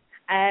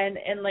 And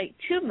in like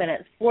 2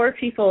 minutes, 4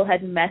 people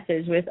had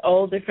messaged with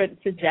all different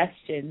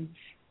suggestions.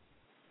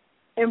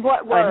 And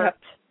what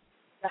worked?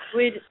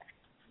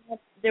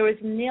 there was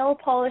nail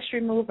polish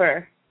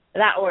remover.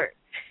 That worked.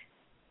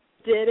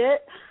 Did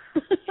it?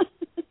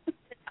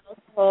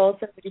 Alcohol,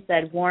 somebody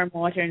said warm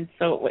water and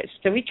soap,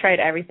 so we tried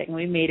everything.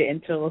 We made it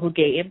into a little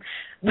game.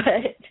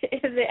 But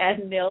in the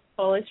end, nail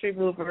polish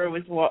remover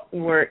was what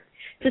worked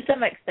to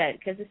some extent,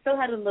 because it still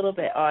had a little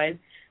bit on,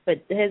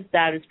 but his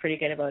dad was pretty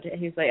good about it.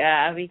 He was like,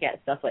 we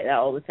get stuff like that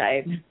all the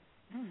time.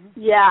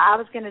 Yeah, I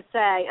was going to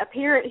say, a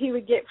parent who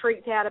would get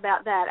freaked out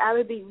about that, I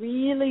would be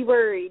really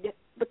worried,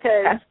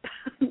 because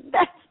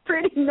that's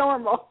pretty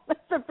normal.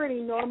 That's a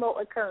pretty normal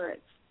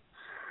occurrence.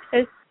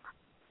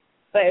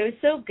 But it was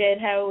so good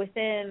how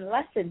within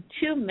less than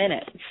 2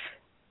 minutes,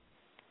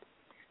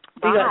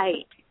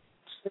 right,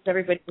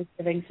 everybody was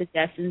giving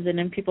suggestions, and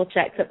then people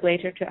checked up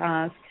later to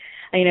ask,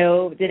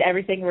 did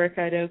everything work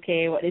out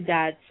okay? What did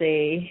Dad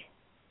say?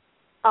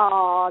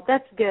 Oh,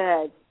 that's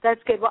good.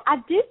 That's good. Well, I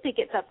do think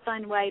it's a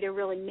fun way to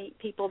really meet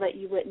people that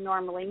you wouldn't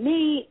normally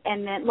meet.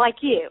 And then,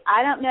 like you,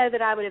 I don't know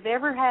that I would have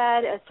ever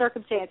had a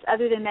circumstance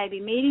other than maybe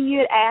meeting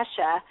you at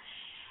ASHA,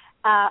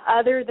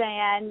 other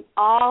than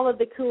all of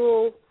the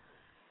cool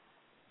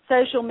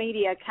social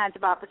media kinds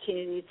of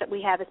opportunities that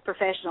we have as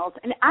professionals.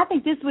 And I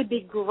think this would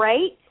be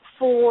great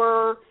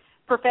for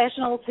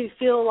professionals who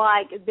feel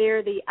like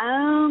they're the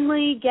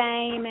only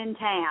game in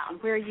town,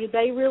 where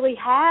they really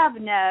have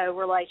no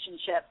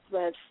relationships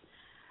with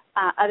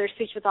other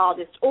speech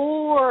pathologists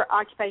or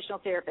occupational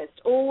therapists,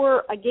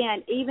 or,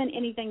 again, even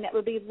anything that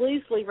would be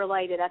loosely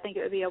related. I think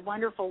it would be a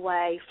wonderful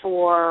way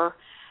for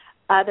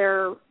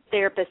other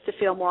therapists to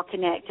feel more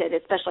connected,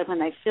 especially when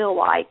they feel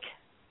like,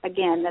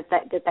 again, that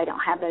they don't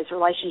have those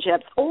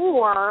relationships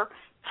or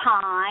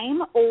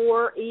time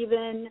or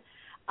even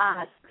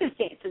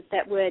circumstances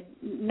that would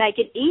make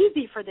it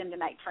easy for them to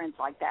make friends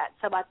like that.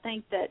 So I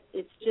think that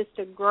it's just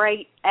a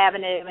great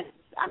avenue, and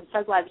I'm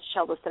so glad that you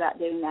told us about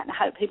doing that, and I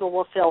hope people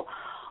will feel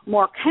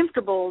more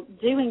comfortable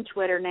doing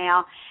Twitter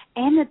now,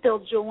 and that they'll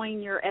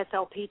join your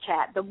SLP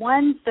chat. The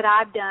ones that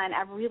I've done,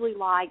 I've really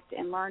liked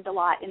and learned a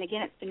lot, and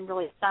again, it's been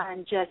really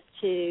fun just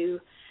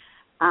to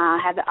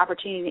have the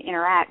opportunity to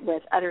interact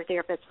with other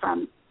therapists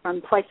from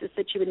places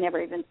that you would never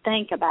even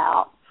think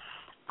about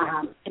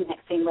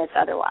connecting with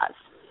otherwise.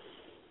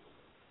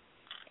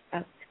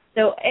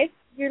 So if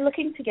you're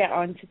looking to get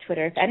onto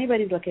Twitter, if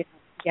anybody's looking to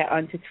get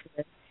onto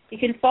Twitter, you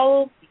can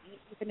follow me,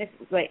 even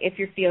if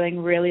you're feeling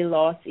really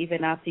lost,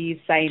 even after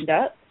you've signed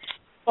up.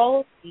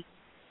 Follow me,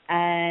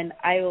 and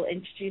I will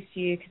introduce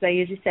you, because I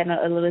usually send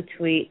out a little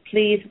tweet.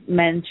 Please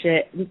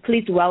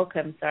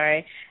welcome,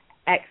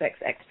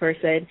 XXX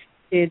person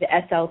to the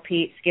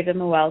SLP. Give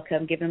them a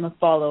welcome, give them a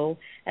follow,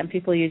 and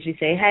people usually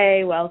say,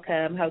 hey,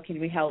 welcome, how can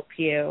we help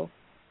you?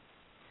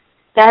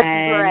 That's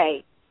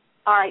great.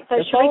 All right, so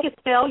Shereka,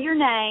 spell your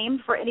name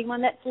for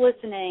anyone that's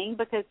listening,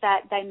 because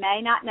that they may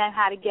not know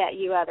how to get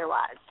you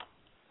otherwise.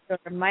 So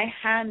my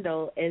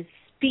handle is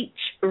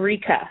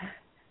SpeechReka.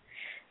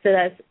 So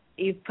that's,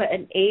 you put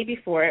an A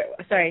before it,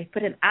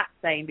 put an @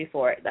 sign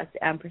before it. That's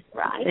the ampersand.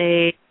 Right.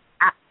 The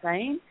 @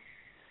 sign.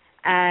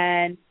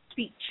 And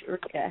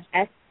SpeechReka,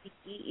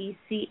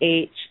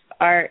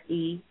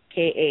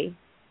 SpeechReka.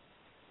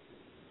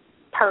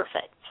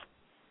 Perfect.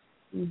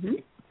 Mm-hmm.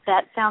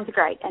 That sounds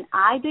great. And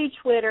I do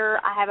Twitter.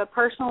 I have a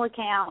personal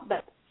account,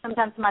 but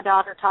sometimes my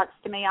daughter talks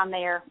to me on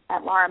there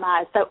at Laura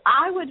Mize. So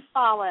I would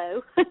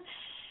follow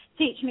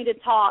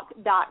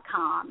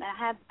teachmetotalk.com. And I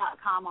have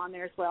 .com on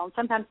there as well. And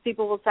sometimes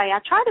people will say, I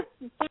tried to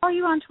follow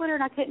you on Twitter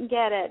and I couldn't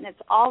get it. And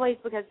it's always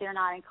because they're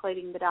not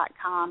including the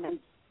 .com. And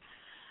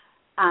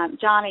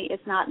Johnny is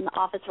not in the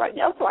office right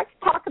now, so I can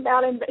talk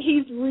about him, but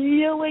he's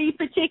really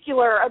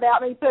particular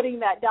about me putting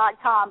that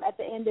 .com at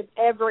the end of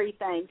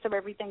everything, so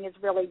everything is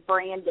really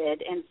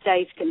branded and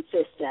stays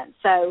consistent.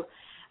 So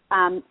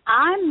I'm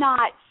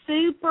not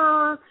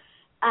super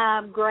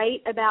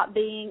great about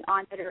being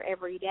on Twitter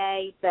every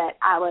day, but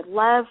I would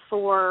love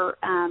for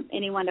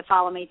anyone to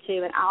follow me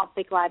too, and I'll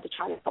be glad to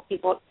try to help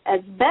people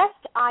as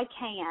best I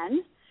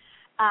can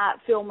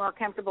feel more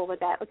comfortable with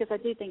that, because I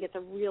do think it's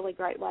a really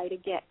great way to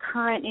get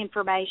current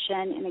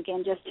information and,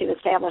 again, just to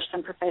establish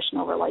some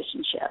professional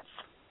relationships.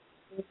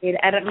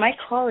 And my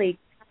colleague,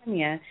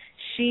 Tanya,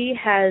 she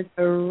has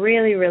a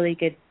really, really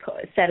good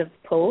set of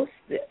posts,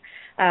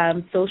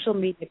 social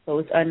media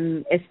posts,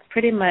 and it's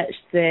pretty much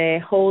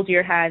the hold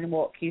your hand,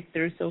 walk you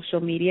through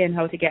social media and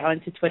how to get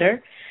onto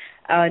Twitter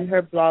on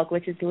her blog,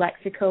 which is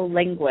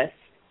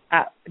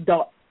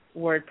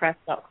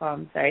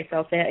lexicolinguist.wordpress.com. So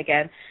I'll say it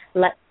again,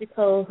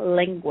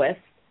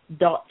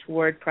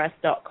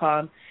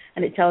 lexicolinguist.wordpress.com,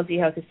 and it tells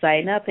you how to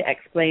sign up. It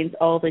explains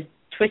all the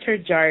Twitter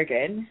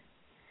jargon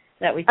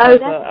that we talk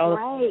about, all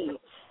the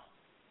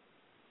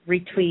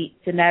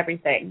retweets and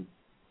everything.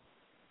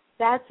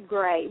 That's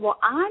great. Well,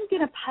 I'm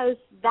going to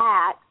post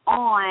that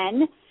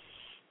on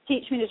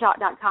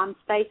teachmetotalk.com's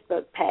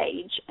Facebook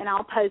page, and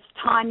I'll post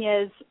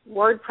Tanya's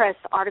WordPress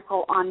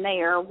article on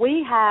there.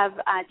 We have,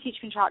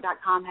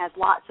 teachmetotalk.com has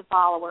lots of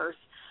followers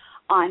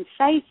on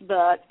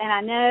Facebook, and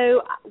I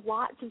know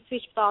lots of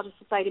speech pathologists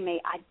will say to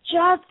me, I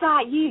just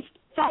got used to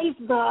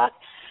Facebook,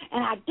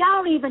 and I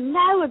don't even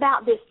know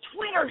about this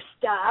Twitter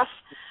stuff.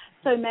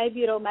 So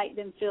maybe it'll make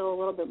them feel a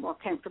little bit more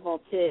comfortable,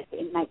 too,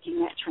 in making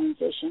that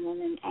transition and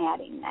then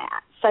adding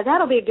that. So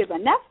that'll be a good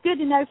one. That's good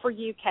to know for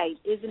you, Kate,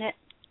 isn't it?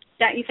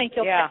 Don't you think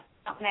you'll figure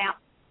something out?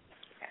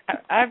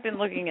 I've been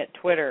looking at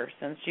Twitter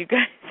since you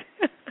guys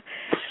it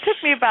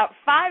took me about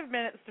 5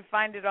 minutes to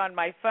find it on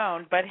my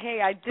phone, but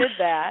hey, I did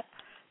that,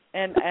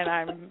 and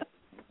I'm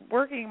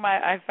working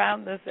I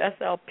found this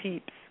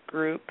SLP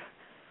group,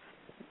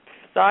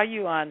 saw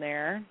you on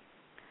there,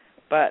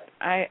 but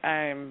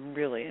I'm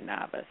really a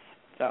novice.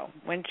 So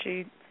when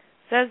she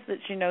says that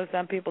she knows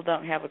some people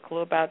don't have a clue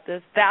about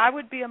this, that I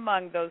would be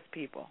among those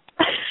people.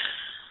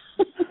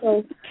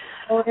 So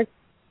it's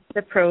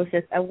the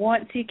process. And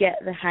once you get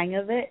the hang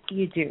of it,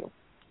 you do.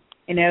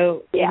 And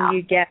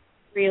you get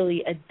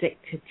really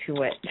addicted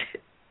to it.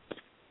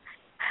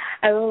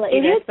 I will let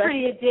you know. It is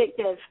pretty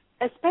addictive,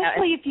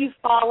 especially if you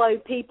follow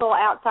people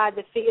outside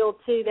the field,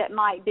 too, that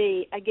might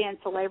be, again,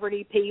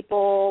 celebrity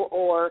people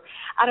or,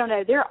 I don't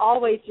know, they're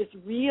always just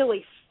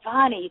really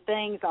funny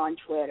things on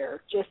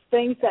Twitter, just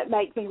things that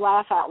make me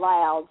laugh out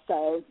loud.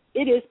 So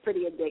it is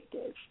pretty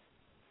addictive.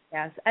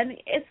 Yes, and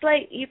it's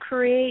like you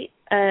create,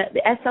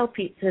 the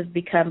SLPs have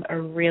become a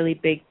really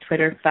big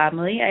Twitter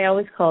family. I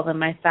always call them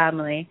my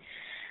family.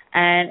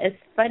 And it's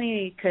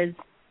funny because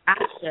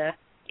after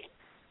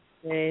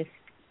the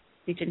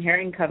Speech and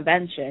Hearing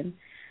Convention,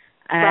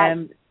 it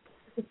was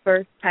the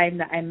first time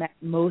that I met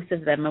most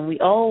of them, and we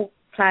all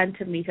planned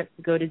to meet up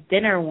to go to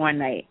dinner one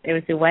night. It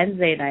was a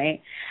Wednesday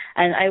night,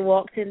 and I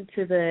walked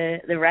into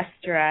the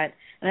restaurant,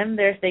 and I'm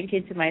there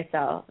thinking to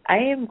myself, I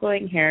am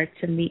going here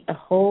to meet a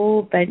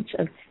whole bunch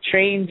of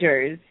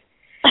strangers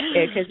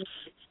because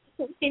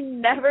we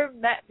never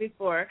met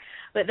before.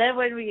 But then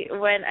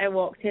when I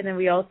walked in and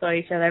we all saw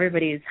each other,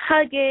 everybody was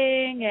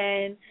hugging,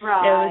 and it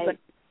was like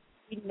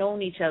we've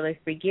known each other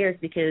for years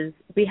because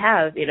we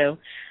have,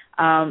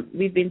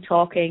 we've been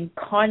talking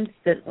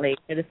constantly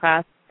for the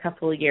past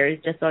couple of years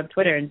just on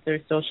Twitter and through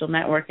social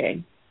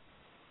networking.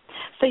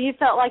 So you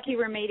felt like you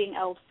were meeting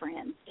old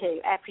friends, too,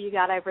 after you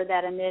got over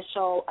that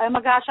initial, oh,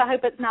 my gosh, I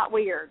hope it's not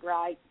weird,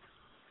 right?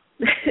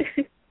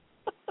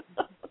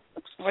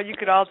 Well, you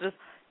could all just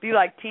be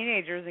like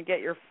teenagers and get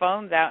your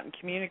phones out and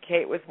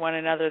communicate with one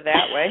another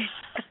that way.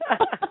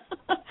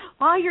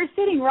 While you're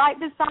sitting right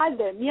beside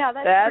them. Yeah,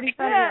 that's pretty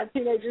funny when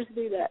teenagers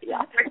do that,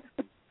 yeah.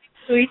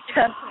 To each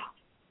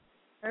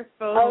other.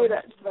 Oh,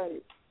 that's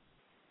funny.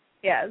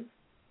 Yes.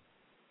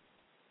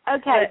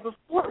 Okay, so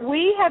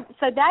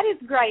that is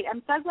great.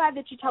 I'm so glad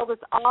that you told us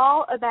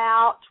all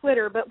about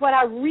Twitter, but what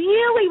I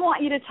really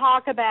want you to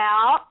talk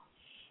about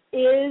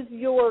is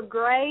your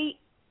great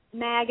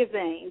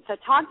magazine. So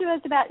talk to us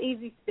about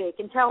EasySpeak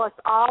and tell us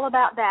all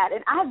about that.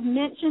 And I've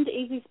mentioned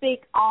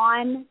EasySpeak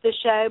on the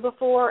show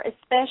before,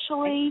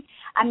 especially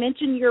I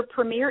mentioned your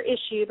premiere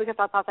issue because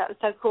I thought that was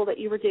so cool that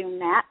you were doing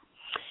that.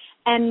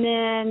 And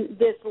then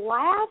this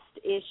last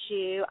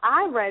issue,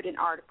 I wrote an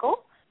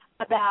article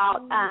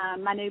about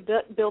my new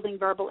book, Building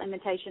Verbal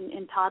Imitation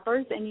in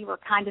Toddlers, and you were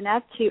kind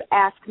enough to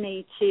ask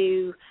me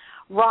to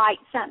write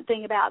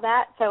something about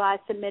that, so I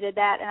submitted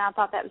that, and I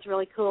thought that was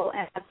really cool,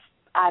 and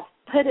I've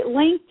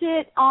linked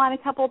it on a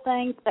couple of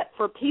things, but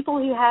for people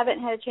who haven't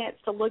had a chance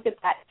to look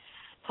at that,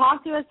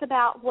 talk to us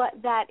about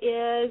what that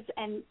is,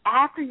 and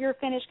after you're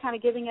finished kind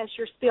of giving us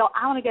your spiel,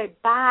 I want to go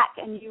back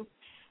and you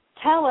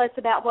tell us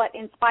about what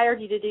inspired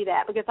you to do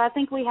that, because I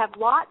think we have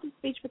lots of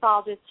speech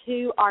pathologists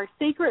who are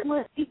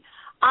secretly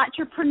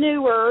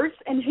entrepreneurs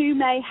and who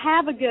may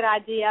have a good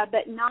idea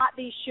but not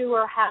be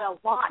sure how to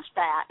launch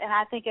that. And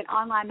I think an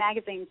online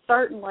magazine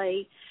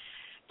certainly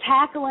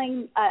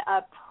tackling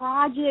a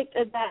project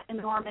of that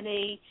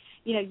enormity,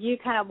 you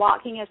kind of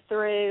walking us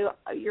through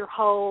your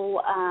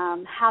whole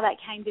how that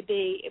came to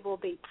be, it will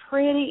be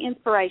pretty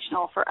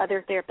inspirational for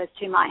other therapists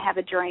who might have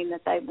a dream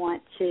that they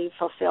want to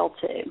fulfill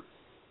too.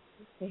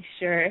 Okay,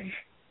 sure.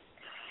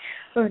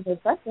 Oh, no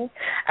pressure.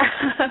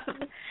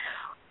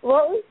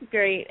 What was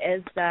great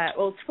is that,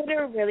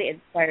 Twitter really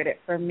inspired it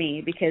for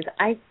me because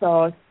I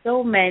saw there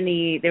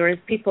was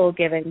people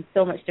giving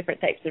so much different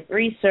types of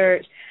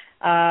research.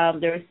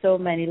 There were so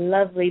many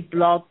lovely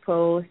blog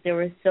posts. There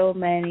were so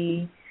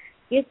many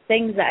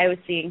things that I was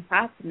seeing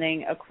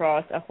happening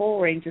across a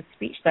whole range of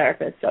speech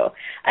therapists. So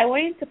I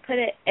wanted to put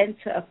it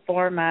into a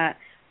format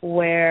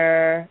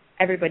where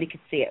everybody could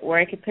see it, where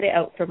I could put it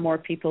out for more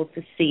people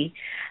to see.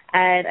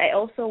 And I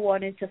also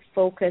wanted to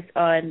focus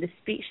on the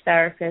speech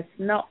therapist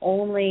not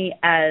only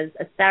as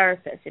a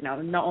therapist,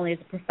 not only as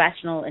a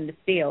professional in the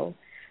field,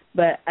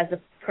 but as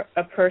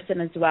a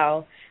person as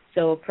well.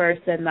 So a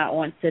person that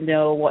wants to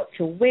know what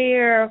to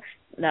wear,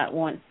 that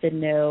wants to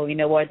know,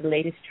 what are the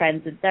latest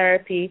trends in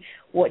therapy,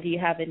 what do you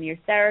have in your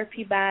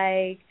therapy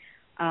bag,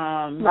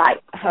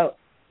 what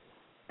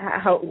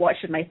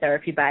should my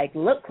therapy bag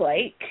look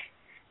like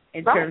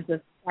in terms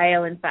of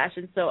style and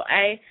fashion. So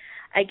I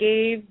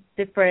gave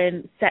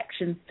different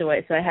sections to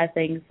it. So I had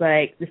things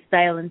like the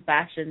style and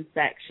fashion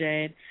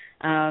section.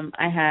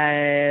 I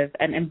have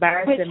an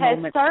embarrassing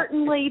moment. Which has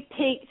certainly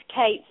piqued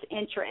Kate's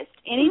interest.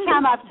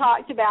 Anytime I've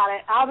talked about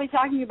it, I'll be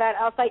talking about it.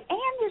 I'll say,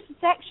 and there's a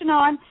section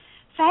on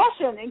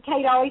fashion. And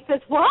Kate always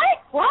says, what?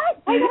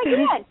 Say that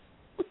again.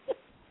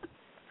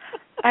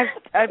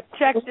 I've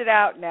checked it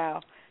out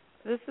now.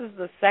 This is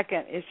the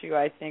second issue,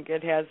 I think.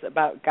 It has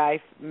about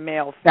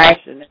male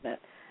fashion in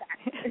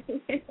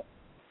it.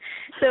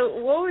 So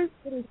what was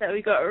good is that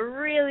we got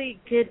really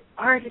good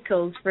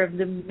articles from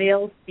the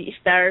male speech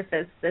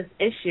therapists this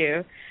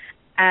issue,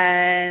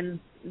 and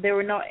they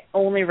were not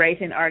only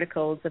writing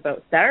articles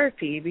about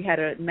therapy. We had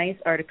a nice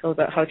article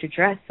about how to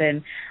dress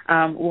and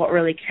what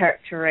really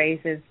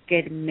characterizes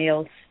good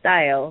male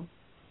style.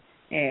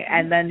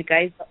 And then the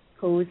guys got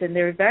pose, and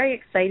they were very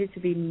excited to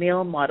be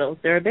male models.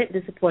 They're a bit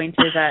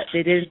disappointed that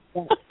they didn't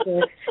want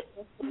to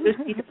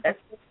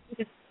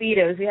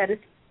Speedos. We had a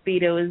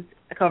Speedos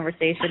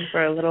conversation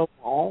for a little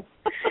while.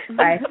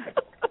 I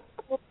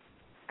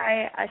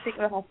think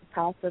we'll have to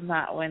pass on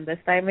that one this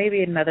time.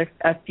 Maybe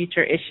a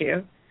future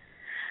issue.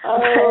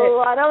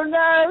 Oh, I don't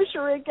know,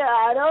 Shereka.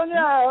 I don't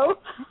know.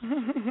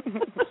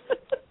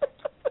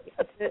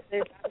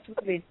 There's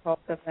actually been talk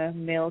of a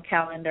male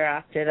calendar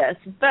after this,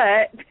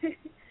 but it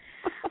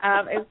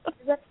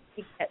was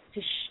to get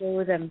to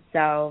show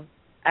themselves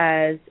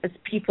as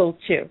people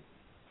too.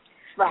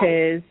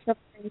 Because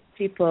sometimes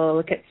people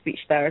look at speech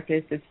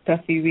therapists as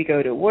stuffy. We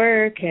go to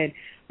work and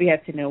we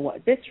have to know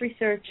what this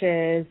research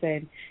is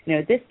and,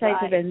 this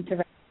type of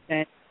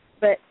intervention.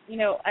 But,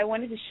 I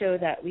wanted to show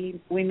that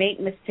we make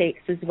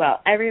mistakes as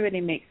well.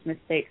 Everybody makes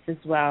mistakes as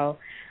well.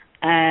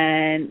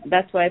 And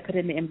that's why I put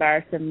in the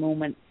embarrassing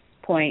moments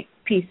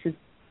pieces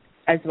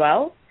as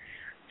well,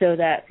 so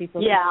that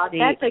people can see.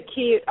 Yeah, that's a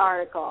cute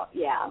article.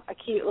 Yeah, a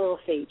cute little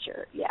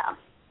feature. Yeah.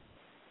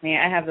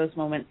 I have those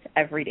moments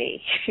every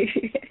day.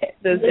 Me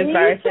too.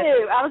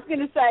 I was going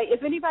to say,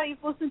 if anybody's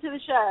listened to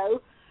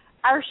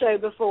our show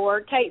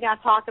before, Kate and I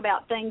talk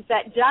about things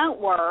that don't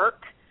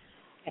work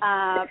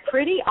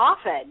pretty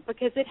often,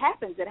 because it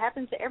happens. It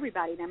happens to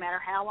everybody, no matter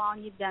how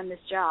long you've done this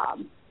job.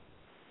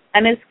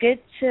 And it's good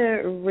to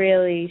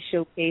really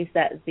showcase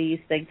that these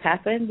things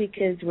happen,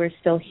 because we're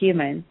still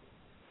human.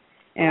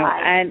 And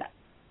what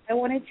I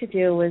wanted to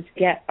do was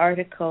get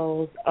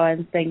articles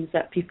on things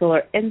that people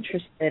are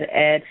interested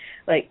in,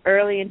 like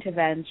early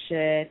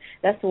intervention.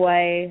 That's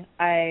why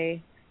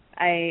I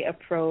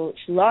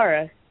approached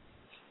Laura,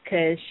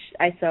 because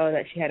I saw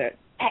that she had an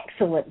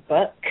excellent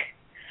book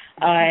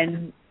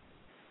on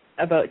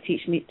about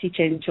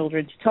teaching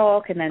children to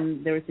talk, and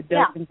then there was the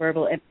built-in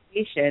verbal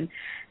information.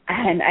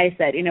 And I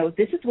said,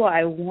 this is what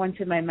I want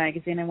in my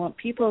magazine. I want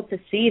people to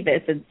see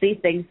this and see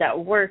things that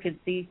work and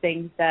see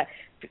things that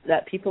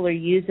people are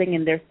using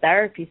in their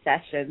therapy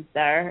sessions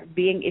that are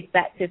being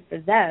effective for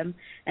them,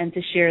 and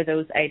to share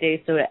those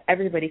ideas so that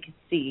everybody can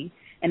see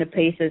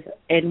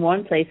in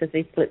one place as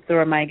they flip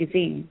through a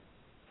magazine.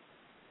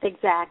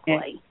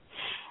 Exactly.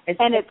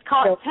 And it's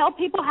called Tell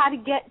People How to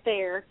Get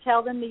There.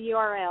 Tell them the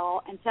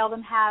URL and tell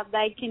them how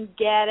they can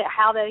get it,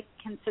 how they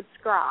can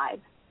subscribe.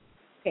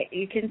 Okay,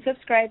 you can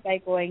subscribe by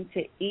going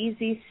to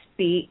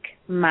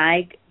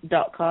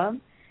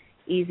EasySpeakMag.com,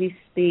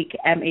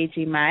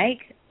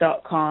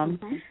 EasySpeakMag.com,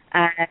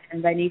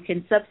 and then you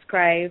can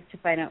subscribe to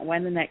find out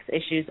when the next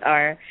issues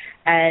are,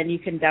 and you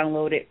can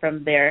download it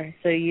from there.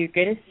 So you're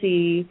going to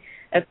see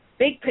a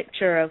big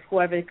picture of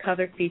whoever the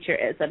cover feature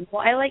is. And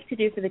what I like to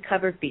do for the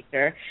cover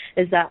feature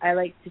is that I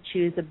like to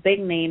choose a big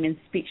name in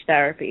speech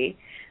therapy,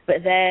 but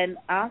then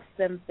ask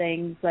them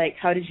things like,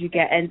 how did you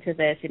get into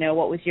this?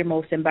 What was your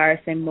most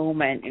embarrassing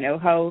moment?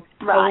 How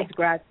was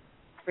grad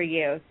for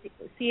you?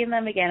 Seeing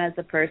them again as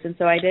a person.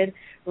 So I did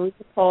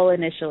Rosa Paul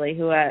initially,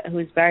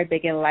 who's very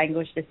big in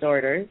language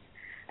disorders,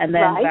 and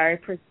then Barry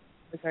was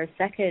our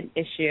second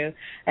issue,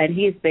 and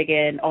he's big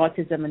in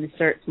autism and the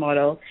CERTS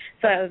model.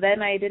 So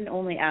then I didn't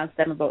only ask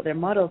them about their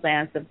models, I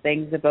asked them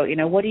things about,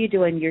 what do you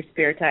do in your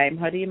spare time?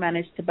 How do you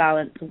manage to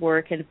balance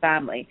work and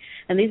family?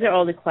 And these are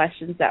all the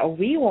questions that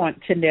we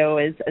want to know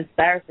as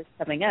therapists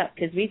coming up,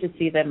 because we just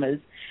see them as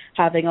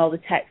having all the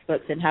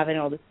textbooks and having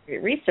all this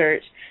great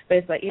research. But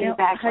it's like,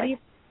 how do you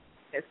do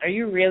this? Are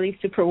you really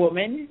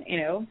Superwoman?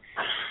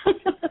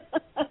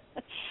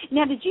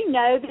 Now, did you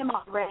know them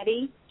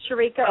already,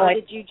 Shereka, or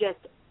did you just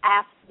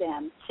ask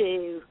them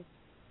to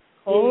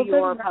do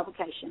your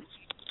publication?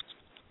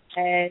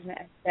 And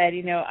I said,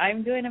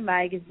 I'm doing a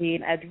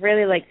magazine. I'd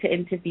really like to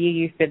interview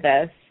you for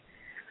this.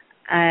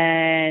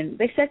 And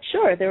they said,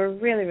 sure. They were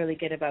really, really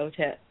good about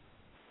it.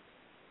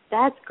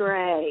 That's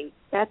great.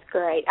 That's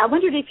great. I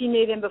wondered if you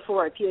knew them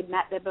before, if you had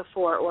met them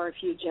before, or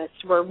if you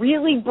just were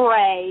really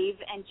brave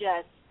and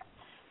just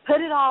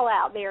put it all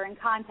out there and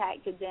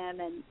contacted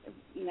them, and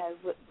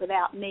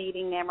without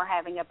meeting them or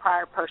having a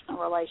prior personal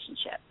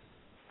relationship.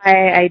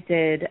 I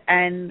did,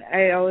 and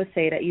I always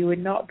say that you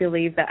would not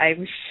believe that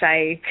I'm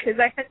shy, because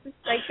I had to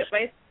psych up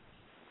myself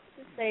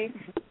to say,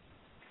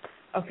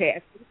 okay,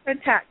 I'm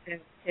contacted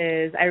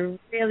because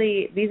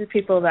these are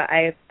people that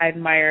I've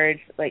admired,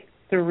 like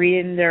through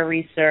reading their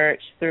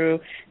research, through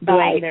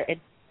doing their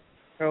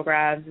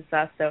programs and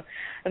stuff. So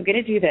I'm going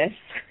to do this.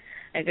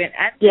 They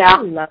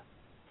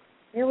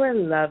were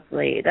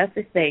lovely. That's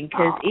the thing,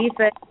 because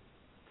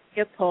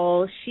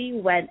Paul, she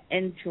went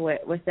into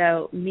it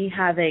without me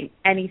having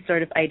any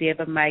sort of idea of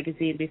a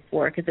magazine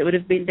before, because it would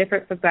have been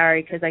different for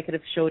Barry because I could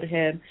have showed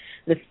him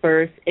the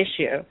first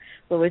issue.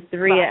 But with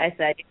Ria,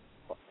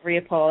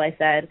 Paul, I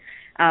said,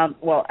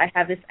 well, I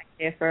have this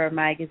idea for a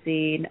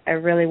magazine. I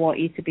really want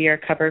you to be our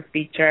cover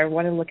feature. I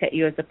want to look at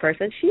you as a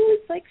person. She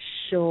was like,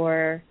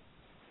 sure.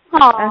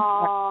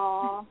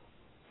 Aww.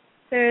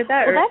 So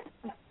that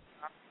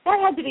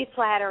had to be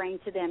flattering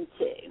to them,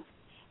 too.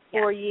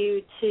 For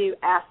you to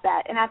ask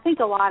that. And I think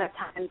a lot of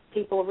times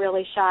people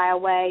really shy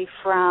away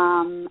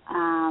from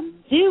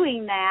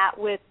doing that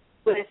with,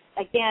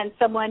 again,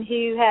 someone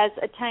who has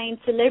attained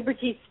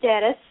celebrity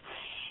status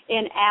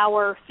in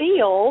our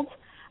field,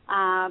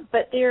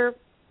 but they're,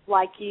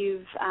 like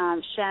you've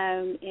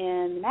shown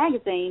in the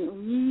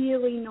magazine,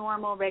 really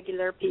normal,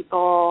 regular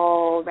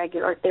people,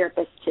 regular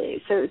therapists, too.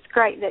 So it's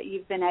great that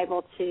you've been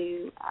able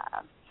to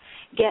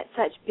get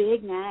such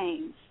big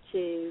names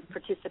to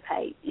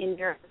participate in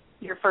your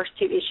first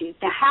two issues.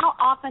 Now, how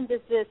often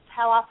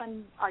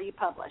are you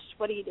published?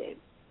 What do you do?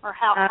 Or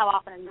how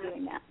often are you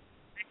doing that?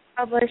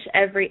 I publish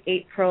every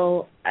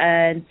April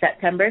and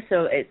September,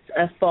 so it's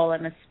a fall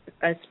and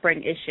a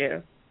spring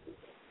issue.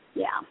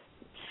 Yeah.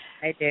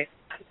 I do.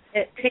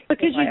 It takes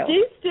because a while.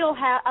 You do still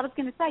have, I was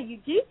going to say, you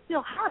do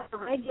still have a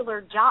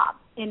regular job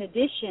in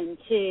addition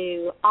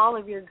to all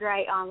of your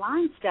great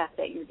online stuff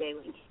that you're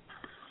doing.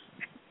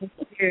 So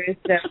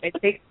it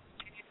takes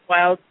a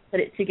while to put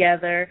it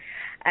together.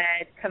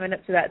 And coming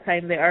up to that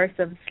time, there are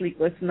some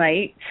sleepless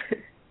nights.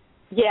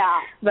 Yeah.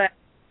 But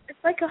it's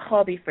like a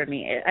hobby for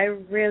me. I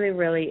really,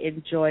 really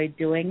enjoy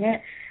doing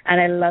it. And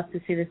I love to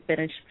see the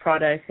finished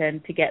product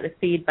and to get the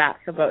feedback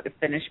about the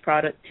finished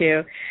product,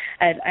 too.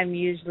 And I'm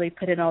usually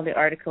putting all the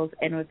articles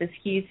in with this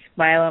huge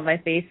smile on my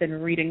face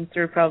and reading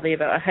through probably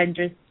about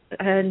 100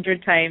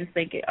 times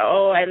thinking,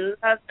 oh, I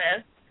love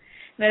this.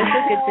 And it's so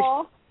good to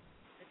show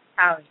the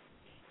talent.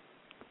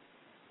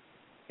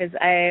 Because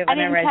I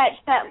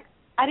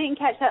didn't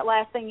catch that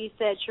last thing you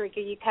said, Shereka.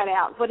 You cut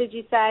out. What did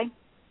you say?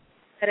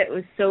 That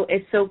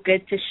it's so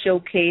good to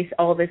showcase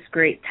all this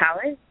great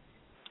talent.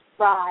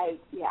 Right.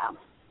 Yeah.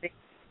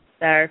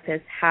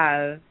 Therapists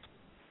have,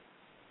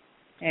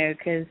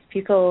 because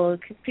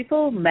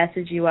people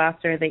message you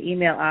after, they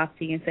email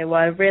after you and say, well,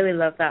 I really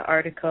love that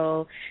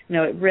article.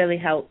 It really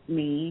helped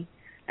me.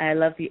 I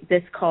love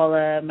this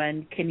column,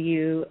 and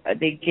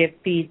they give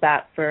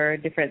feedback for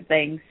different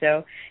things.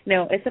 So,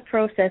 it's a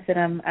process,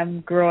 and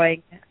I'm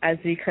growing as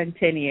we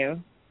continue.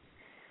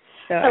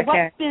 So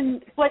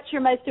what's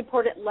your most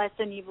important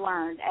lesson you've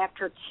learned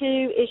after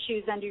 2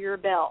 issues under your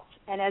belt,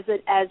 and as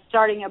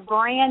starting a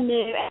brand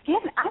new?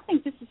 Again, I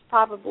think this is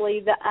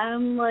probably the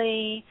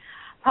only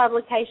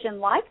publication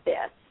like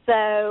this.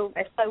 So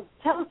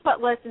tell us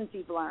what lessons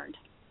you've learned.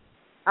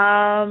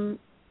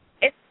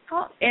 It's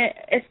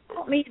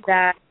taught me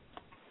that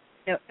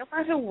no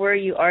matter where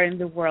you are in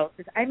the world,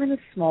 because I'm in a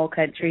small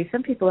country,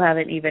 some people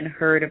haven't even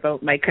heard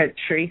about my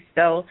country.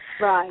 So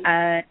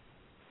right.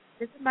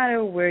 It doesn't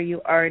matter where you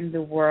are in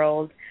the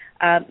world,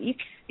 you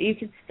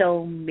can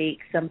still make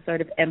some sort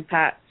of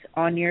impact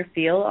on your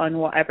field, on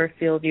whatever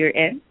field you're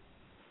in.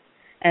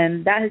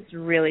 And that has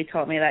really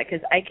taught me that,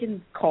 because I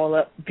can call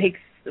up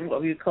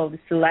what we call the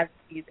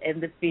celebrities in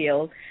the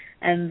field,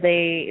 and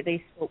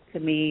they spoke to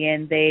me,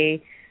 and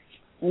they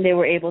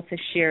were able to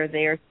share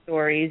their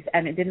stories,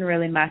 and it didn't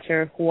really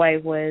matter who I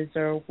was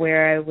or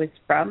where I was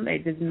from.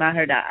 It didn't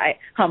matter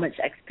how much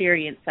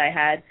experience I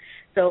had.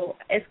 So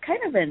it's kind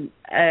of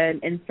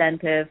an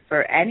incentive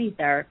for any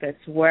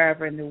therapist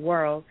wherever in the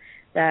world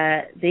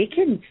that they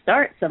can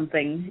start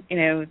something.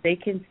 They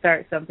can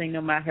start something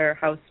no matter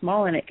how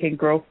small, and it can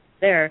grow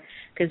there.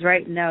 Because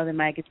right now the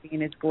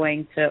magazine is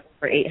going to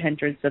over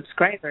 800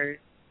 subscribers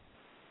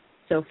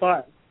so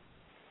far.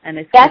 And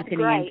it's That's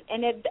continuing.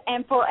 Great.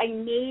 And for a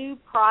new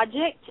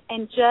project,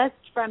 and just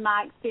from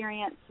my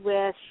experience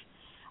with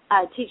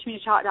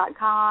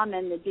teachmetalk.com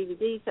and the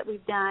DVDs that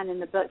we've done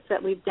and the books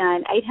that we've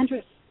done,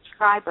 800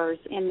 subscribers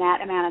in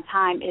that amount of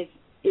time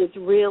is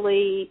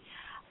really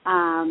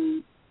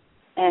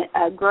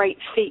a great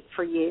feat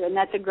for you, and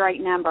that's a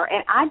great number.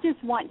 And I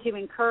just want to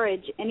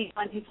encourage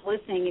anyone who's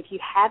listening, if you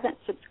haven't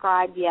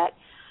subscribed yet,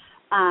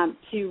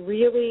 to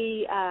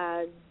really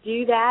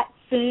do that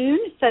soon,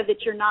 so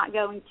that you're not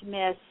going to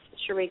miss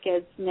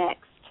Shereka's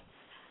next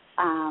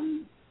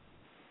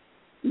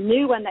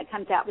new one that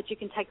comes out, but you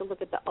can take a look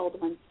at the old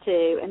ones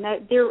too. And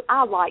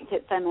I liked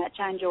it so much.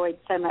 I enjoyed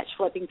so much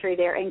flipping through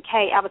there. And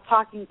Kate, I was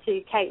talking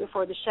to Kate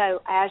before the show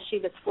as she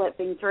was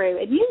flipping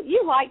through, and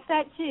you liked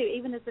that too,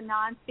 even as a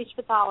non-speech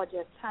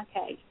pathologist, huh,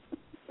 Kate?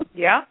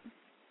 Yeah,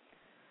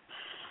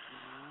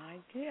 I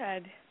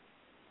did.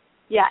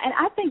 Yeah, and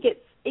I think it's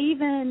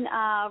even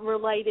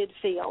related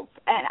fields,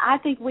 and I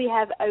think we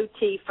have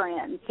OT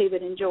friends who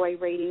would enjoy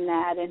reading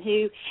that, and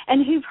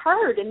who've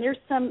heard, and there's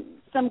some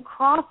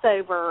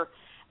crossover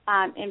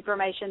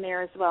information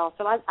there as well.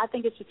 So I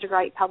think it's just a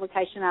great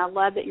publication. I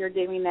love that you're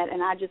doing that,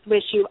 and I just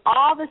wish you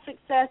all the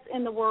success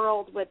in the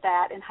world with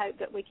that, and hope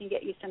that we can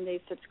get you some new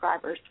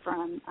subscribers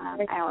from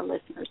our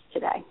listeners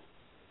today.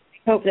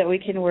 hope that we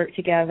can work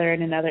together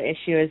in another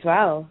issue as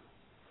well.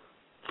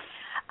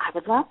 I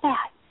would love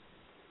that.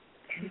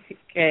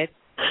 Good.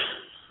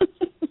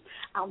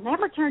 I'll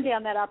never turn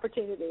down that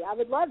opportunity. I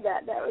would love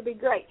that. That would be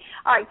great.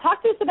 All right,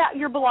 talk to us about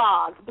your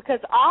blog, because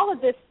all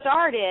of this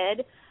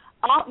started,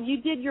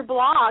 you did your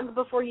blog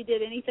before you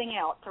did anything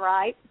else,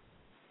 right?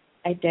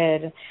 I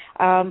did.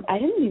 I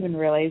didn't even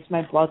realize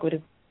my blog would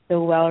have been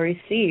so well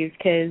received,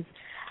 because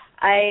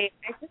I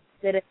just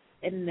did it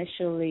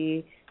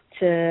initially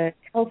to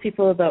tell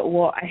people about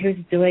what I was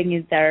doing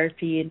in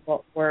therapy and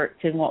what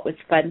worked and what was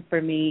fun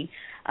for me,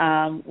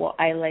 what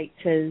I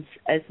liked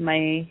as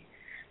my,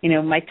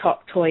 my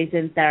top toys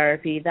in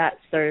therapy, that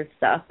sort of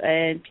stuff.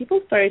 And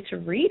people started to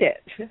read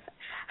it.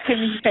 I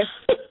mean,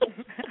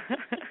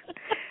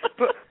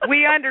 but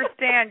we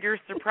understand your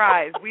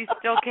surprise. We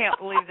still can't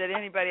believe that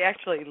anybody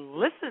actually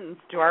listens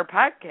to our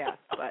podcast,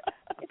 but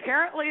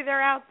apparently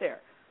they're out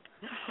there.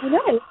 I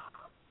know.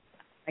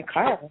 My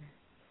car.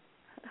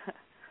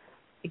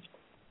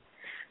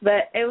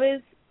 But it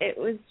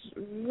was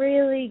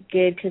really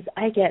good because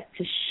I get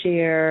to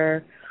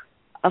share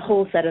a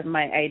whole set of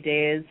my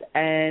ideas,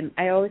 and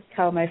I always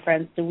tell my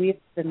friends the wheels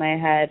in my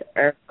head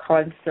are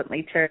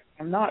constantly turning.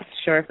 I'm not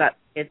sure if that's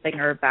a good thing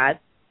or bad,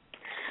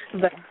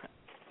 but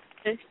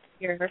this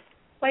year,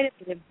 quite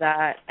a bit of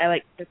that. I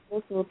like to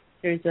post little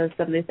pictures of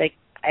some of the things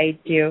I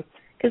do,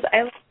 because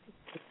I like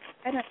to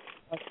kind of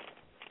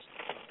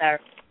that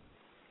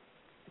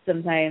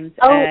sometimes.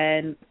 Oh.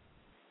 And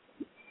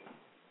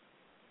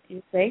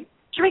you say?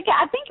 Shereka,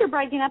 I think you're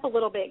breaking up a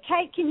little bit.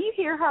 Kate, can you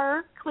hear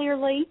her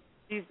clearly?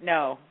 She's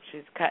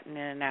cutting in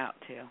and out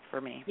too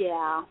for me.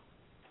 Yeah.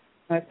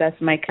 If that's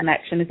my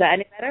connection. Is that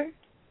any better?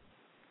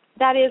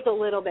 That is a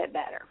little bit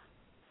better.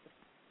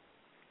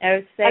 I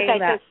was saying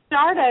that. Okay, so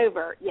start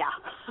over. Yeah.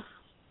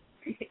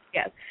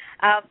 Yes.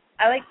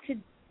 I like to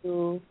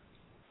do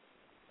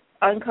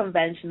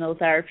unconventional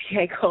therapy,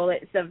 I call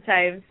it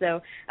sometimes.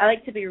 So I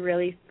like to be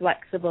really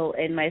flexible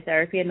in my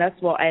therapy, and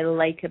that's what I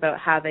like about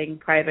having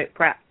private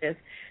practice.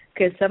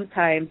 Because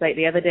sometimes, like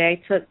the other day,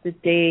 I took the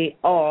day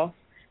off,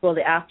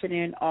 the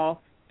afternoon off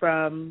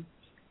from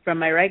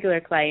my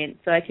regular clients,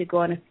 so I could go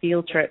on a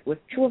field trip with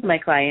two of my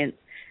clients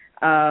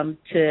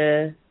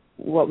to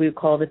what we would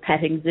call the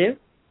petting zoo.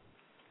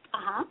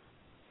 Uh-huh.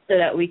 So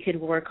that we could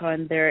work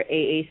on their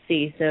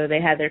AAC. So they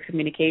had their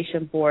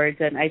communication boards,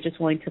 and I just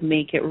wanted to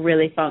make it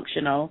really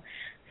functional.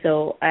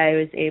 So I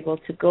was able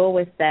to go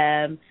with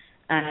them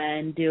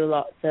and do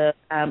lots of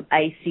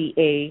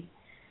ICA,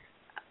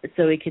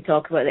 so we could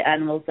talk about the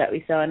animals that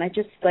we saw. And I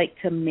just like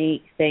to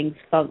make things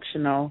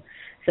functional.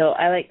 So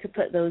I like to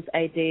put those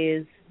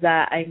ideas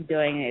that I'm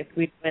doing. If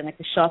we're doing like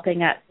a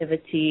shopping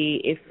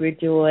activity, if we're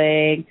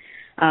doing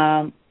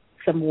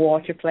some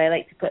water play, I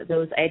like to put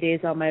those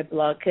ideas on my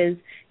blog, because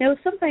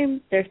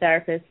sometimes there are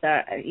therapists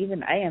that,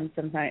 even I am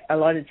sometimes, a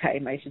lot of the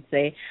time I should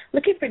say,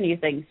 looking for new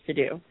things to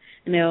do.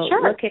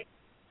 Sure. Looking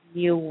at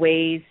new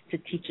ways to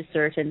teach a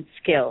certain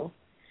skill.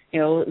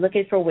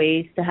 Looking for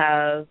ways to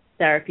have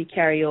therapy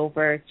carry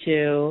over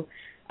to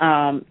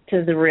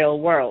the real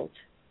world.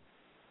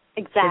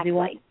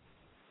 Exactly.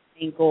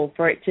 Goal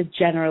for it to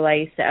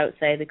generalize to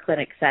outside the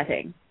clinic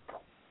setting.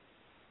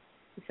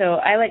 So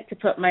I like to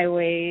put my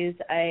ways.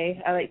 I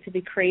like to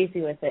be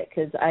crazy with it,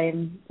 because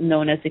I'm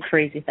known as a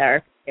crazy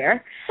therapist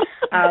here.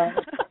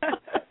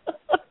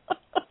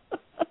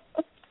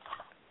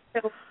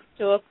 So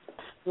show up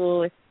to school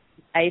with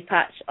eye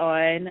patch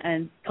on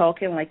and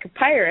talking like a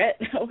pirate,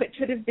 which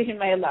would have been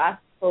my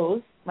last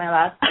blog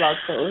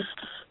post.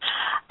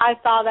 I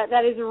saw that.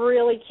 That is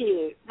really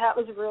cute. That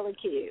was really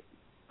cute.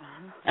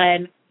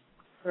 And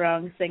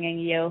wrong singing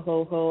yo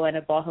ho ho and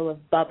a bottle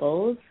of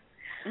bubbles.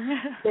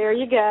 There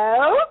you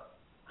go.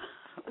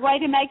 Way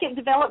to make it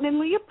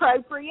developmentally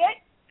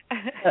appropriate.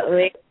 And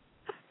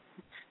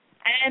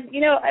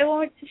I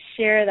wanted to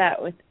share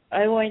that with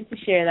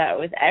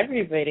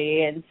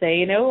everybody and say,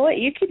 you know what,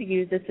 you could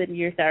use this in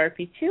your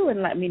therapy too,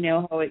 and let me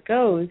know how it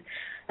goes.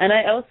 And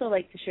I also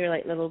like to share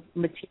like little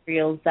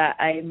materials that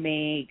I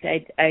make.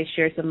 I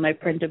share some of my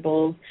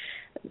printables.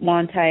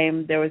 One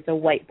time there was a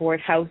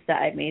whiteboard house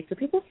that I made. So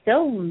people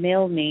still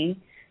send me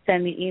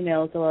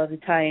emails a lot of the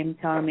time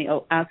telling me,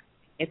 ask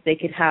if they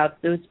could have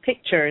those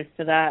pictures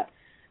for that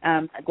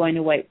going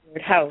to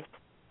whiteboard house.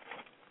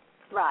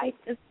 Right.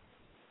 Just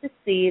to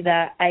see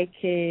that I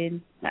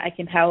can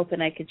help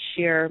and I could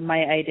share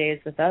my ideas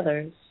with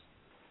others.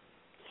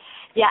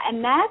 Yeah,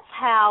 and that's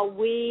how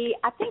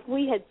I think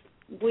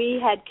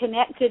we had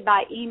connected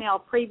by email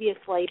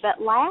previously,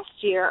 but last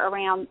year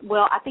around,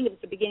 I think it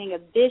was the beginning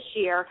of this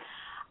year,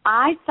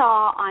 I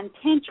saw on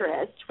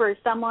Pinterest where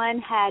someone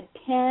had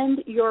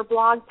pinned your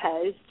blog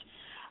post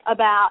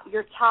about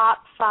your top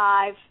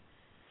 5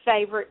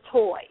 favorite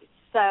toys.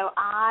 So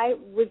I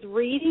was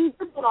reading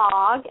the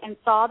blog and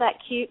saw that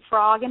cute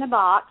frog in a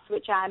box,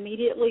 which I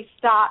immediately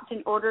stopped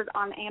and ordered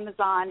on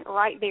Amazon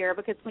right there,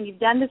 because when you've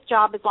done this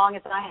job as long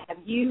as I have,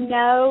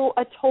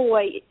 a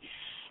toy.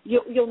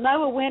 You'll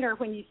know a winner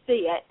when you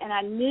see it. And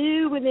I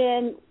knew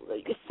within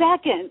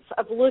seconds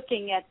of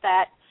looking at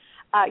that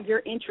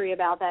your entry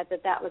about that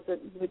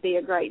would be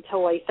a great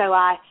toy. So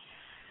I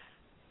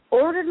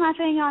ordered my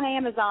thing on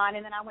Amazon,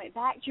 and then I went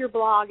back to your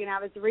blog, and I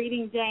was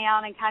reading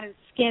down and kind of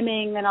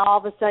skimming, and all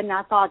of a sudden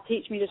I saw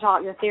Teach Me to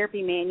Talk, Your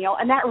Therapy Manual,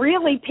 and that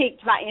really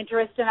piqued my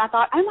interest, and I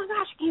thought, oh, my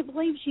gosh, I can't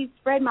believe she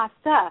spread my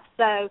stuff.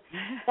 So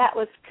that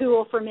was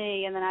cool for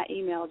me, and then I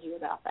emailed you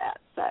about that.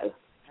 So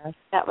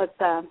that was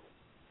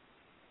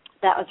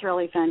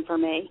really fun for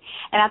me.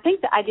 And I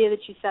think the idea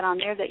that you said on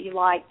there that you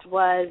liked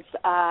was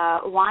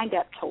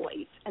wind-up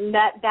toys, and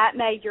that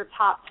made your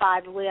top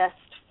 5 list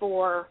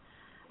for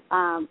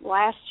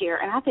last year.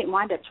 And I think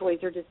wind-up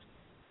toys are just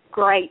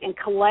great, and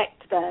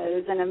collect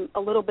those, and I'm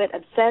a little bit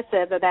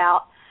obsessive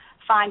about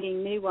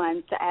finding new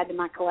ones to add to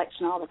my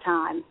collection all the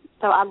time.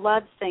 So I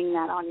love seeing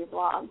that on your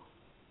blog.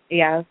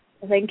 Yeah,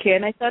 thank you.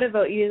 And I thought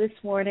about you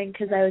this morning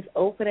because I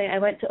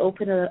went to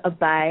open a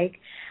bag,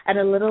 and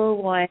a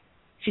little one,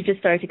 she just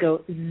started to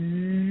go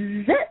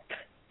zip.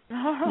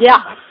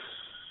 Yeah.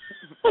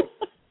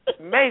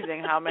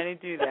 Amazing how many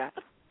do that.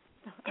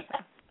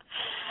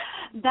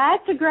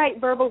 That's a great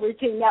verbal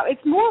routine. Now,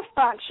 it's more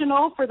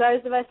functional for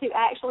those of us who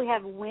actually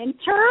have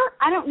winter.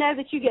 I don't know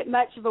that you get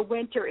much of a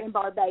winter in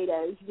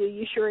Barbados, do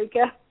you,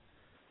 Shereka?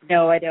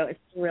 No, I don't. It's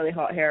really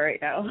hot here right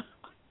now.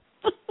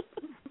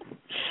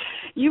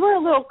 You were a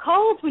little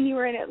cold when you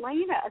were in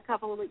Atlanta a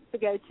couple of weeks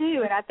ago,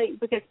 too, and I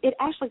think because it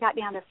actually got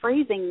down to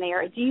freezing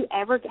there.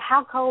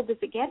 How cold does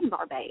it get in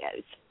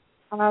Barbados?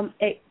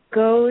 It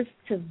goes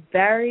to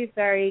very,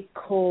 very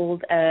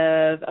cold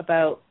of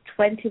about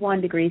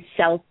 21 degrees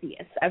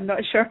Celsius. I'm not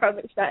sure how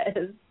much that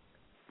is.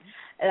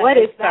 What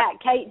is that?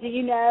 Kate, do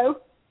you know?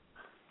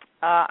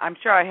 I'm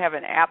sure I have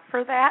an app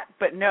for that,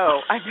 but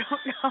no, I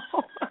don't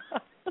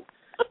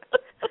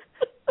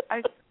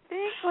know.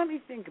 Let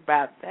me think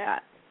about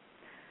that.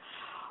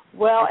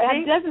 Well,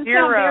 it doesn't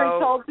sound very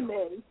cold to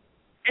me.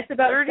 It's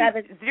about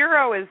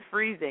 0 is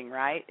freezing,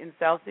 right, in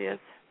Celsius?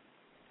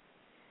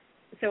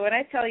 So when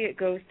I tell you it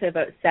goes to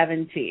about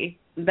 70,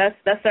 that's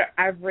our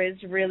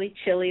average, really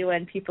chilly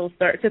when people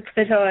start to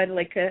put on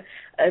like a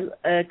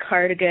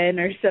cardigan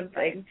or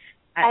something.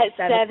 At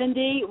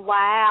 70?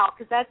 Wow,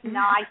 because that's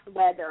nice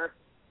weather.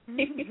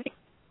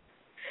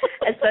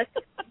 It's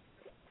such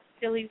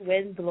chilly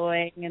wind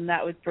blowing, and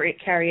that would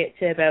carry it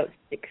to about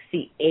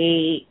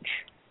 68.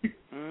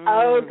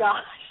 Oh,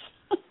 gosh.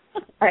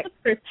 Like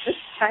Christmas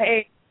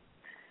time.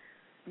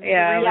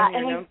 Yeah, and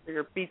you're known for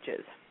your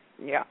beaches.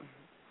 Yeah.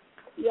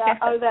 Yeah,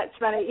 oh, that's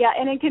funny. Yeah,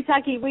 and in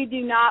Kentucky, we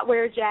do not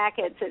wear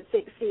jackets at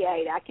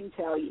 68, I can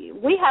tell you.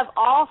 We have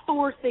all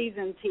 4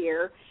 seasons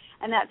here,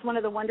 and that's one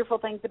of the wonderful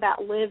things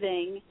about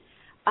living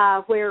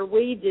where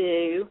we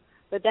do.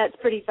 But that's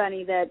pretty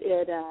funny that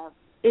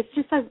it's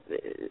just so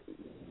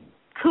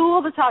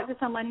cool to talk to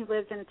someone who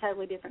lives in a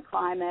totally different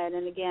climate.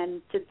 And,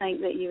 again, to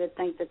think that you would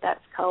think that that's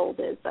cold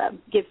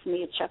gives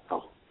me a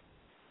chuckle.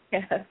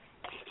 Yeah.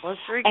 Well,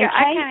 Shereka,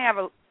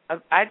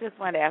 I just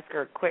wanted to ask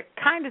her a quick,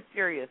 kind of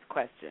serious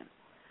question.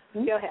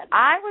 Go ahead.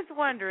 I was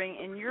wondering,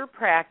 in your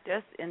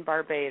practice in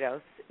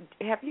Barbados,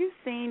 have you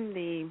seen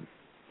the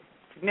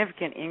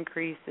significant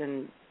increase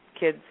in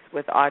kids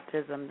with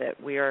autism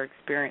that we are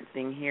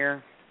experiencing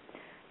here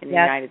in the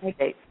United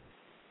States?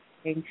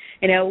 You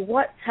know,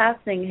 what's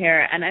happening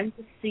here, and I'm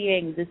just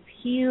seeing this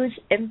huge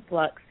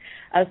influx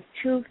of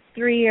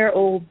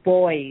 2-3-year-old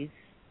boys.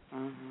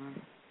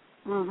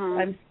 Mm-hmm.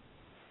 Mm-hmm.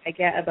 I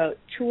get about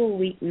 2 a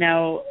week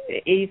now,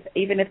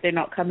 even if they're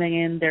not coming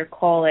in, they're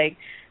calling,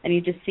 and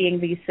you're just seeing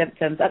these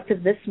symptoms. Up to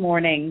this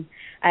morning,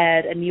 I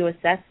had a new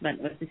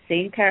assessment with the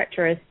same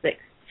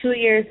characteristics, 2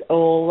 years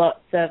old, lots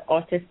of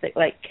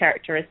autistic-like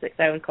characteristics,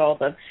 I would call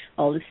them.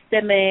 All the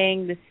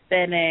stimming, the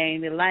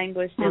spinning, the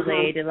language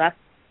delay, the lack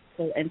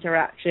of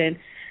interaction,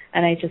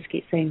 and I just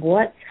keep saying,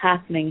 what's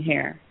happening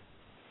here?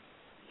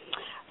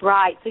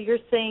 Right, so you're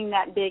seeing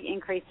that big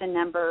increase in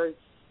numbers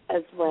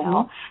as well.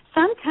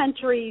 Mm-hmm. Some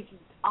countries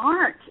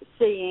aren't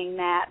seeing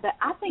that, but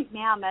I think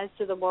now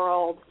most of the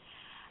world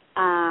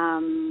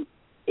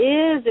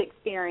is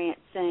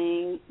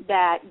experiencing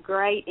that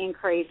great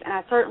increase, and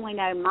I certainly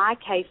know my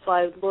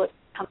caseload looks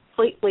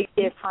completely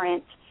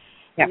different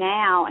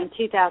now in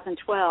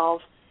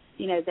 2012,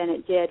 you know, than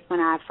it did when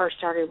I first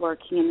started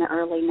working in the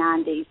early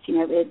 90s. You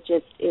know,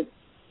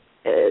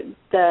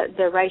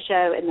 the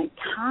ratio and the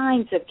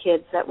kinds of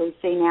kids that we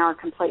see now are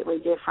completely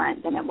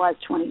different than it was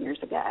 20 years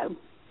ago.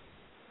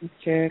 That's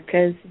true,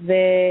 because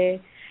the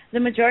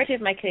majority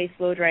of my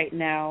caseload right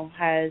now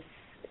has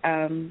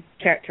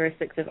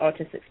characteristics of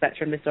autistic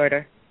spectrum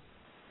disorder.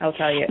 I'll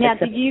tell you. Now,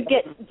 do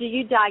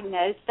you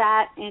diagnose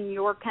that in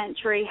your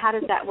country? How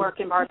does that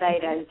work in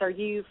Barbados? Is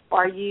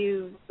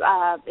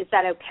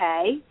that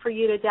okay for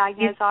you to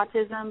diagnose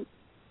autism?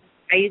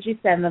 I usually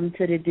send them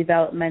to the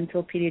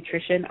developmental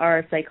pediatrician or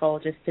a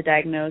psychologist to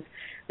diagnose.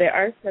 There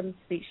are some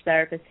speech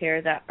therapists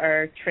here that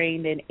are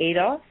trained in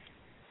ADOS,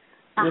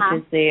 which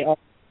is the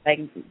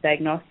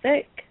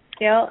diagnostic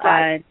scale,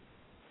 and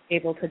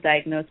able to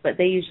diagnose, but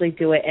they usually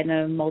do it in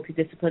a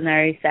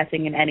multidisciplinary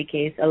setting in any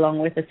case, along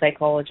with a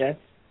psychologist.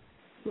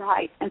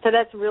 Right, and so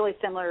that's really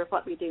similar to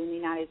what we do in the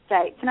United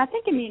States. And I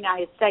think in the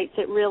United States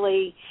it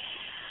really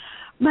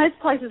Most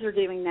places are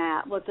doing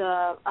that with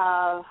the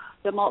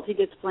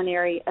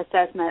multidisciplinary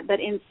assessment, but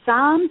in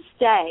some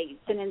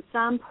states and in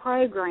some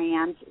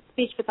programs,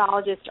 speech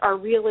pathologists are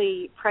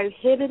really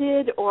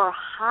prohibited or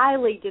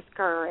highly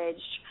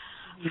discouraged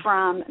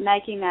from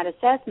making that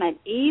assessment,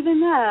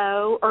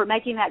 or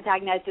making that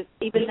diagnosis,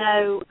 even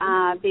though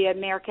the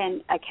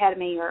American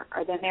Academy or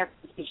the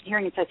American Speech and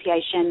Hearing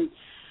Association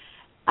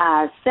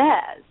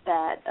says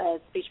that a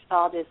speech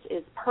pathologist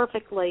is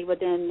perfectly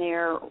within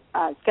their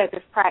scope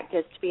of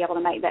practice to be able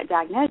to make that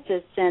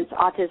diagnosis, since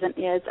autism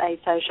is a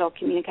social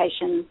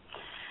communication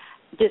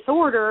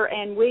disorder,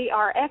 and we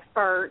are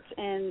experts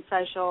in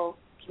social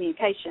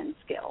communication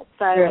skills.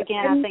 So,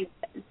 again, I think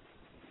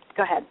 –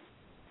 go ahead.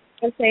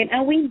 I was saying,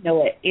 and we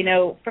know it,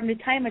 from the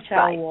time a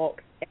child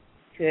walks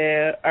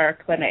into our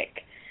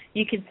clinic,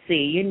 you can see,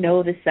 you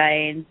know the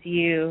signs,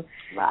 you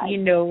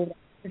know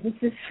this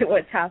is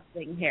what's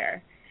happening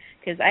here.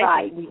 Because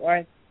I think we are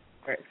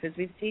experts, because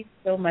we see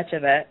so much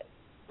of it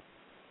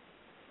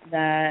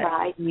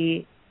that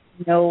we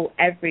know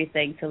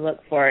everything to look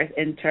for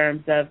in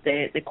terms of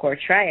the core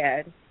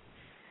triad.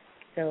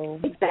 So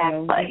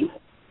exactly.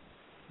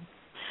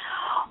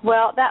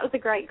 Well, that was a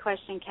great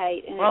question,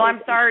 Kate. And well,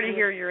 I'm sorry to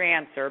hear your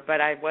answer, but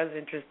I was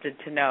interested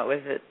to know,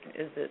 is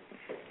it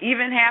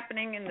even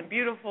happening in the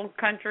beautiful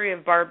country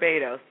of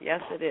Barbados? Yes,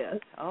 it is.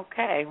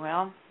 Okay,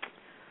 well,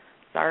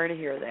 sorry to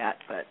hear that,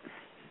 but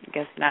I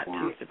guess not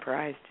too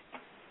surprised.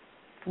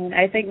 And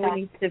I think we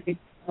need to be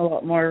a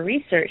lot more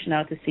research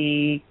now to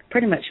see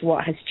pretty much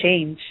what has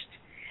changed.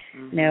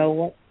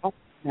 What's up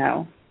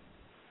now.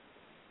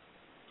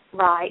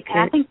 Right, and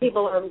I think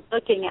people are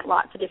looking at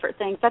lots of different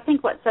things. I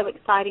think what's so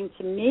exciting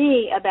to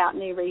me about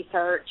new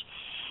research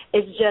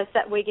is just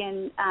that we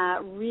can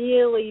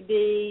really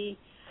be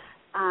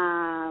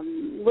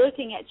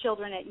looking at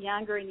children at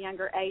younger and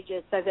younger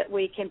ages so that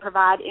we can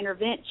provide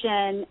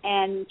intervention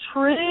and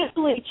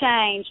truly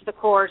change the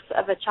course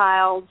of a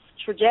child's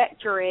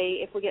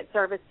trajectory if we get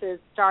services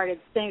started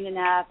soon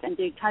enough and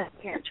do tons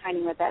of parent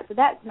training with that. So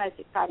that's the most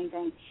exciting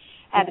thing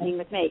happening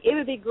with me. It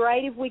would be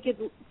great if we could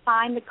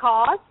find the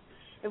cause,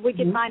 if we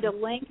could find a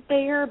link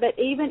there, but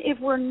even if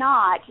we're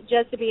not,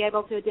 just to be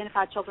able to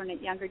identify children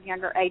at younger and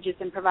younger ages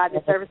and provide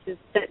the services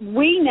that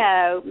we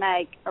know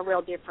make a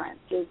real difference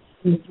is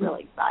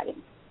really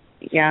exciting.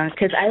 Yeah,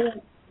 because I went to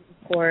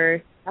a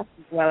course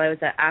while I was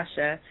at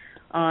ASHA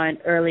on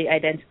early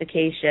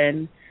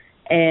identification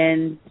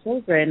in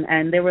children,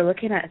 and they were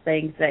looking at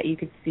things that you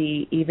could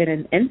see even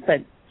in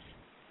infants,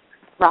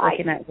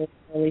 looking at those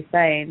early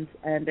signs,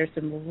 and there's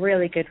some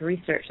really good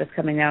research that's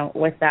coming out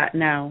with that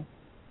now.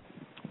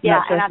 Yeah,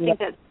 and I think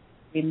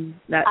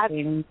that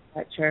same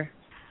lecture.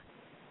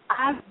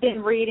 I've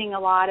been reading a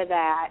lot of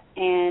that,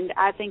 and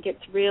I think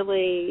it's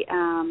really,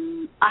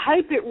 I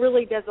hope it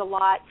really does a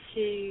lot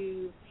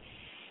to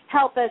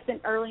help us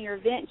in early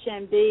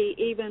intervention be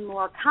even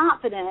more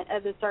confident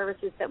of the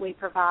services that we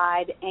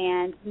provide,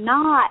 and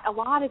not, a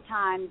lot of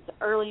times,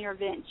 early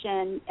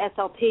intervention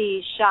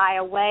SLPs shy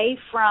away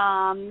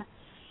from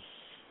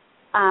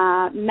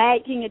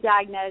making a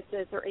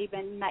diagnosis or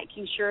even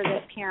making sure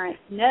that parents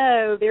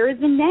know there is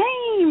a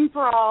name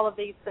for all of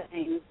these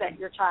things that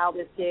your child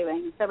is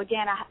doing. So,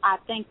 again, I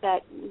think that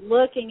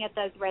looking at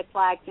those red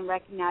flags and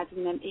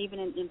recognizing them even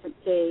in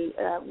infancy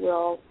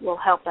will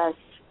help us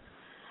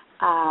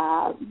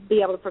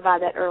be able to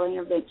provide that early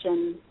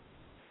intervention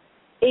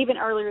even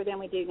earlier than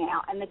we do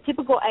now. And the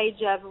typical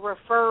age of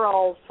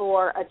referral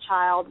for a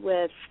child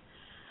with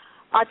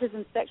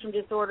autism spectrum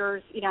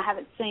disorders, I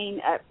haven't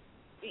seen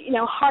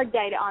hard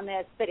data on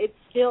this, but it's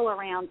still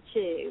around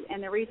 2.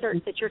 And the research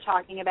that you're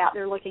talking about,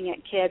 they're looking at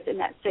kids in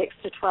that 6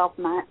 to 12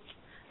 months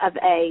of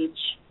age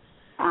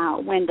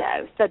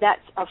window. So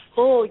that's a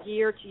full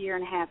year to year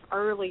and a half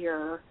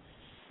earlier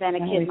than a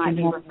kid might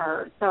be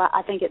referred. So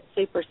I think it's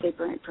super,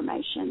 super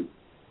information.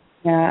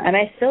 Yeah, and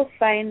I still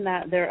find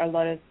that there are a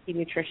lot of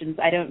pediatricians,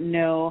 I don't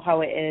know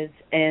how it is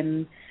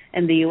in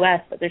the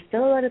U.S., but there's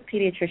still a lot of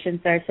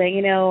pediatricians that are saying,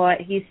 you know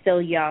what, he's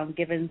still young,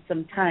 give him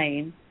some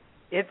time.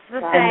 It's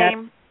the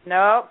same.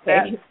 No,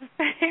 that's the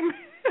same.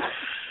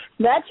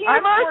 That's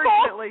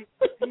unfortunately.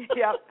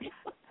 Yep.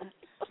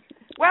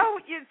 Well,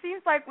 it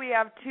seems like we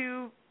have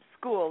 2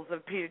 schools of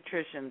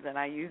pediatricians, and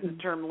I use the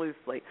term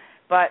loosely.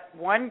 But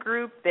one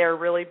group, they're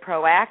really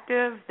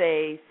proactive.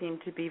 They seem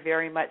to be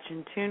very much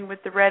in tune with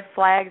the red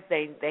flags.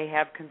 They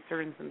have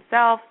concerns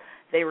themselves.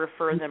 They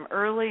refer them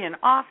early and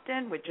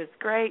often, which is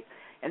great.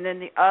 And then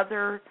the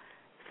other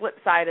flip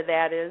side of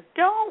that is,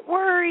 don't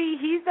worry,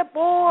 he's a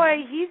boy,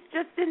 he's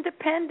just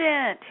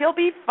independent, he'll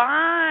be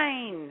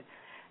fine.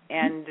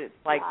 And it's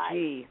like,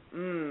 gee,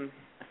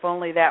 if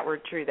only that were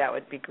true, that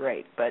would be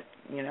great. But,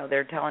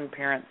 they're telling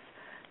parents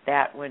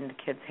that when the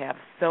kids have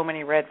so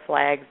many red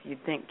flags,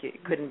 you'd think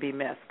it couldn't be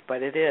missed,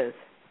 but it is.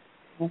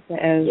 Yes,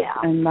 it is,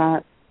 and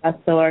that's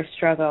still our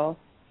struggle.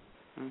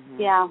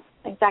 Mm-hmm. Yeah,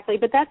 exactly.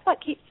 But that's what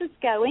keeps us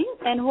going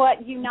and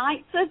what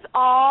unites us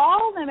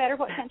all, no matter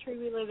what country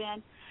we live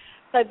in.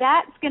 So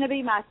that's going to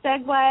be my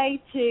segue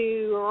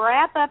to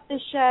wrap up the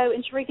show.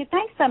 And Shereka,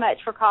 thanks so much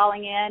for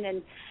calling in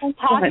and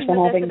talking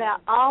with us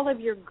about all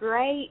of your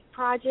great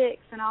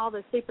projects and all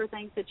the super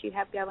things that you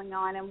have going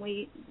on. And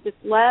we just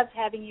loved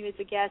having you as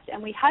a guest.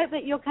 And we hope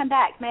that you'll come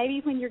back. Maybe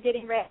when you're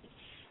getting ready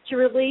to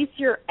release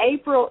your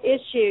April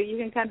issue, you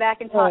can come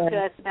back and talk to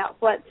us about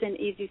what's in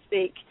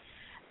EasySpeak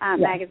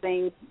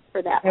magazine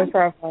for that one. No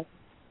problem.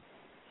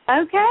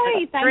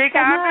 Okay, thanks Shereka, so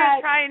much. I'm going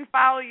to try and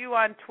follow you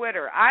on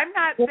Twitter. I'm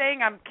not saying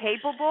I'm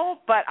capable,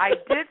 but I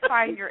did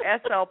find your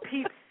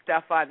SLP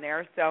stuff on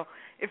there. So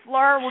if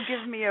Laura will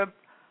give me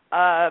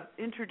a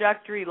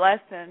introductory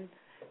lesson,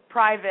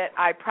 private,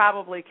 I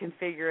probably can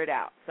figure it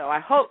out. So I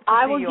hope to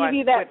I will see you give on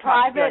you that Twitter,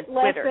 private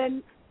on Twitter.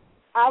 lesson.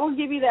 I will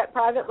give you that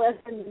private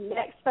lesson the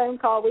next phone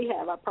call we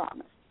have, I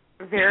promise.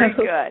 Very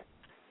good.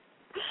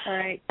 All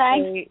right.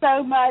 Thanks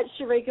so much,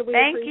 Shereka. We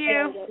Thank appreciate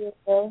you.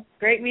 it.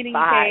 Great meeting you,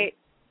 Bye. Kate.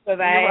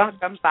 Bye-bye. You're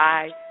welcome.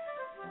 Bye.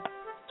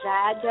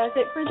 That does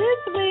it for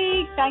this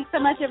week. Thanks so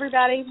much,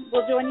 everybody.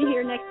 We'll join you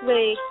here next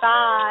week.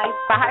 Bye.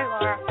 Bye,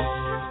 Laura.